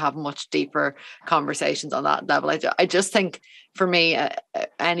need to have much deeper conversations on that level. I just think, for me,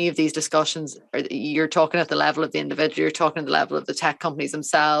 any of these discussions, you're talking at the level of the individual, you're talking at the level of the tech companies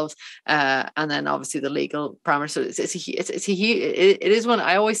themselves, and then obviously the legal parameters. So it is one.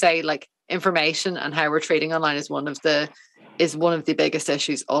 I always say, like, information and how we're treating online is one of the biggest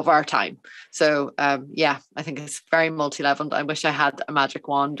issues of our time. So I think it's very multi-leveled. I wish I had a magic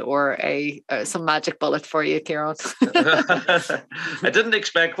wand or some magic bullet for you, Ciaran. I didn't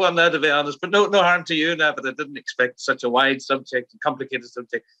expect one now, to be honest, but no harm to you now, but I didn't expect such a wide subject and complicated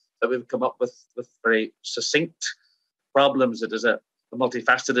subject that we've come up with very succinct problems. It is a a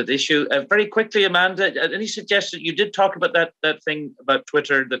multifaceted issue. Very quickly, Amanda, any suggestion? You did talk about that thing about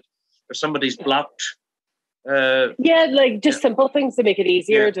Twitter that if somebody's blocked. Simple things to make it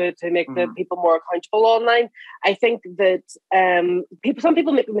easier to make the people more accountable online. I think that some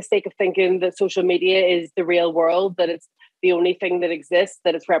people make the mistake of thinking that social media is the real world, that it's the only thing that exists,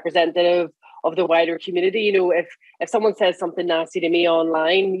 that it's representative of the wider community. You know, if someone says something nasty to me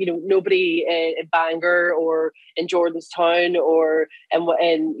online, you know, nobody in Bangor or in Jordanstown or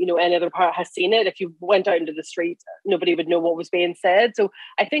in any other part has seen it. If you went out into the street, nobody would know what was being said. So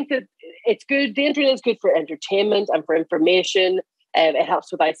I think that it's good. The internet is good for entertainment and for information. It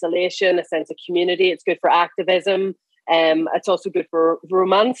helps with isolation, a sense of community. It's good for activism. It's also good for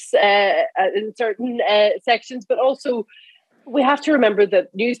romance in certain sections, but also we have to remember that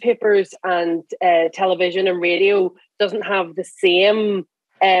newspapers and television and radio doesn't have the same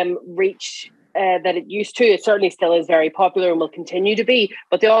reach that it used to. It certainly still is very popular and will continue to be,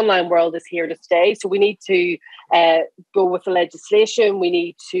 but the online world is here to stay. So we need to go with the legislation. We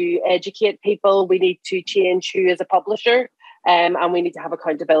need to educate people. We need to change who is a publisher, and we need to have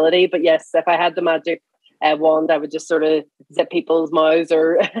accountability. But yes, if I had the magic wand, I would just sort of zip people's mouths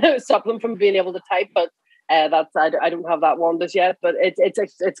or stop them from being able to type. But I don't have that wand as yet. But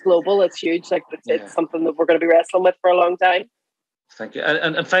it's global. It's huge. It's something that we're going to be wrestling with for a long time. Thank you.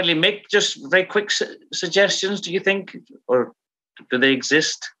 And finally, Mick, just very quick suggestions. Do you think, or do they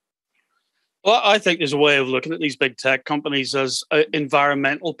exist? Well, I think there's a way of looking at these big tech companies as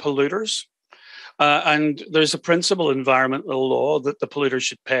environmental polluters. And there's a principle in environmental law that the polluters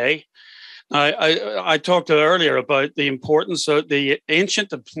should pay. I talked earlier about the importance of the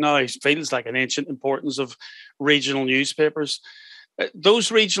ancient, now it feels like an ancient importance of regional newspapers.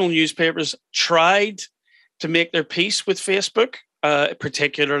 Those regional newspapers tried to make their peace with Facebook,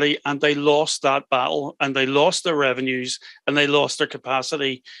 particularly, and they lost that battle, and they lost their revenues, and they lost their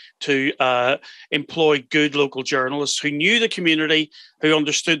capacity to employ good local journalists who knew the community, who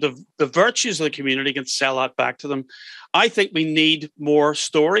understood the virtues of the community, and sell that back to them. I think we need more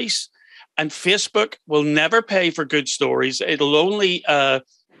stories. And Facebook will never pay for good stories. It'll only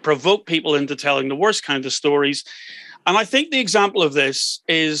provoke people into telling the worst kind of stories. And I think the example of this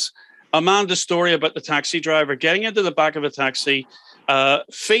is Amanda's story about the taxi driver getting into the back of a taxi,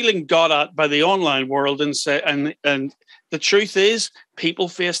 feeling got at by the online world, and the truth is, people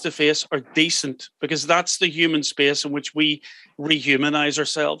face to face are decent because that's the human space in which we rehumanize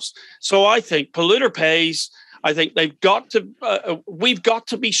ourselves. So I think polluter pays. I think we've got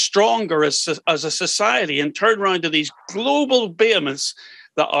to be stronger as a society and turn around to these global behemoths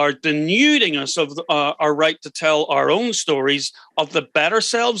that are denuding us of our right to tell our own stories of the better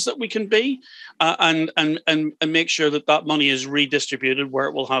selves that we can be, and make sure that money is redistributed where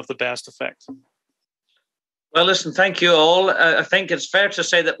it will have the best effect. Well, listen, thank you all. I think it's fair to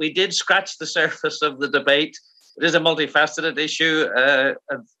say that we did scratch the surface of the debate. It is a multifaceted issue. I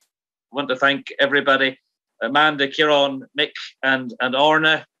want to thank everybody. Amanda, Ciaran, Mick, and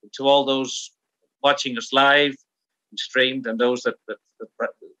Orna, to all those watching us live and streamed, and those that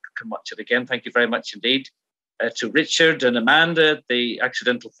can watch it again. Thank you very much indeed. To Richard and Amanda at the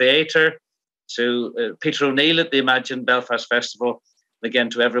Accidental Theatre, to Peter O'Neill at the Imagine Belfast Festival, and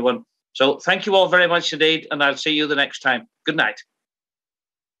again to everyone. So thank you all very much indeed, and I'll see you the next time. Good night.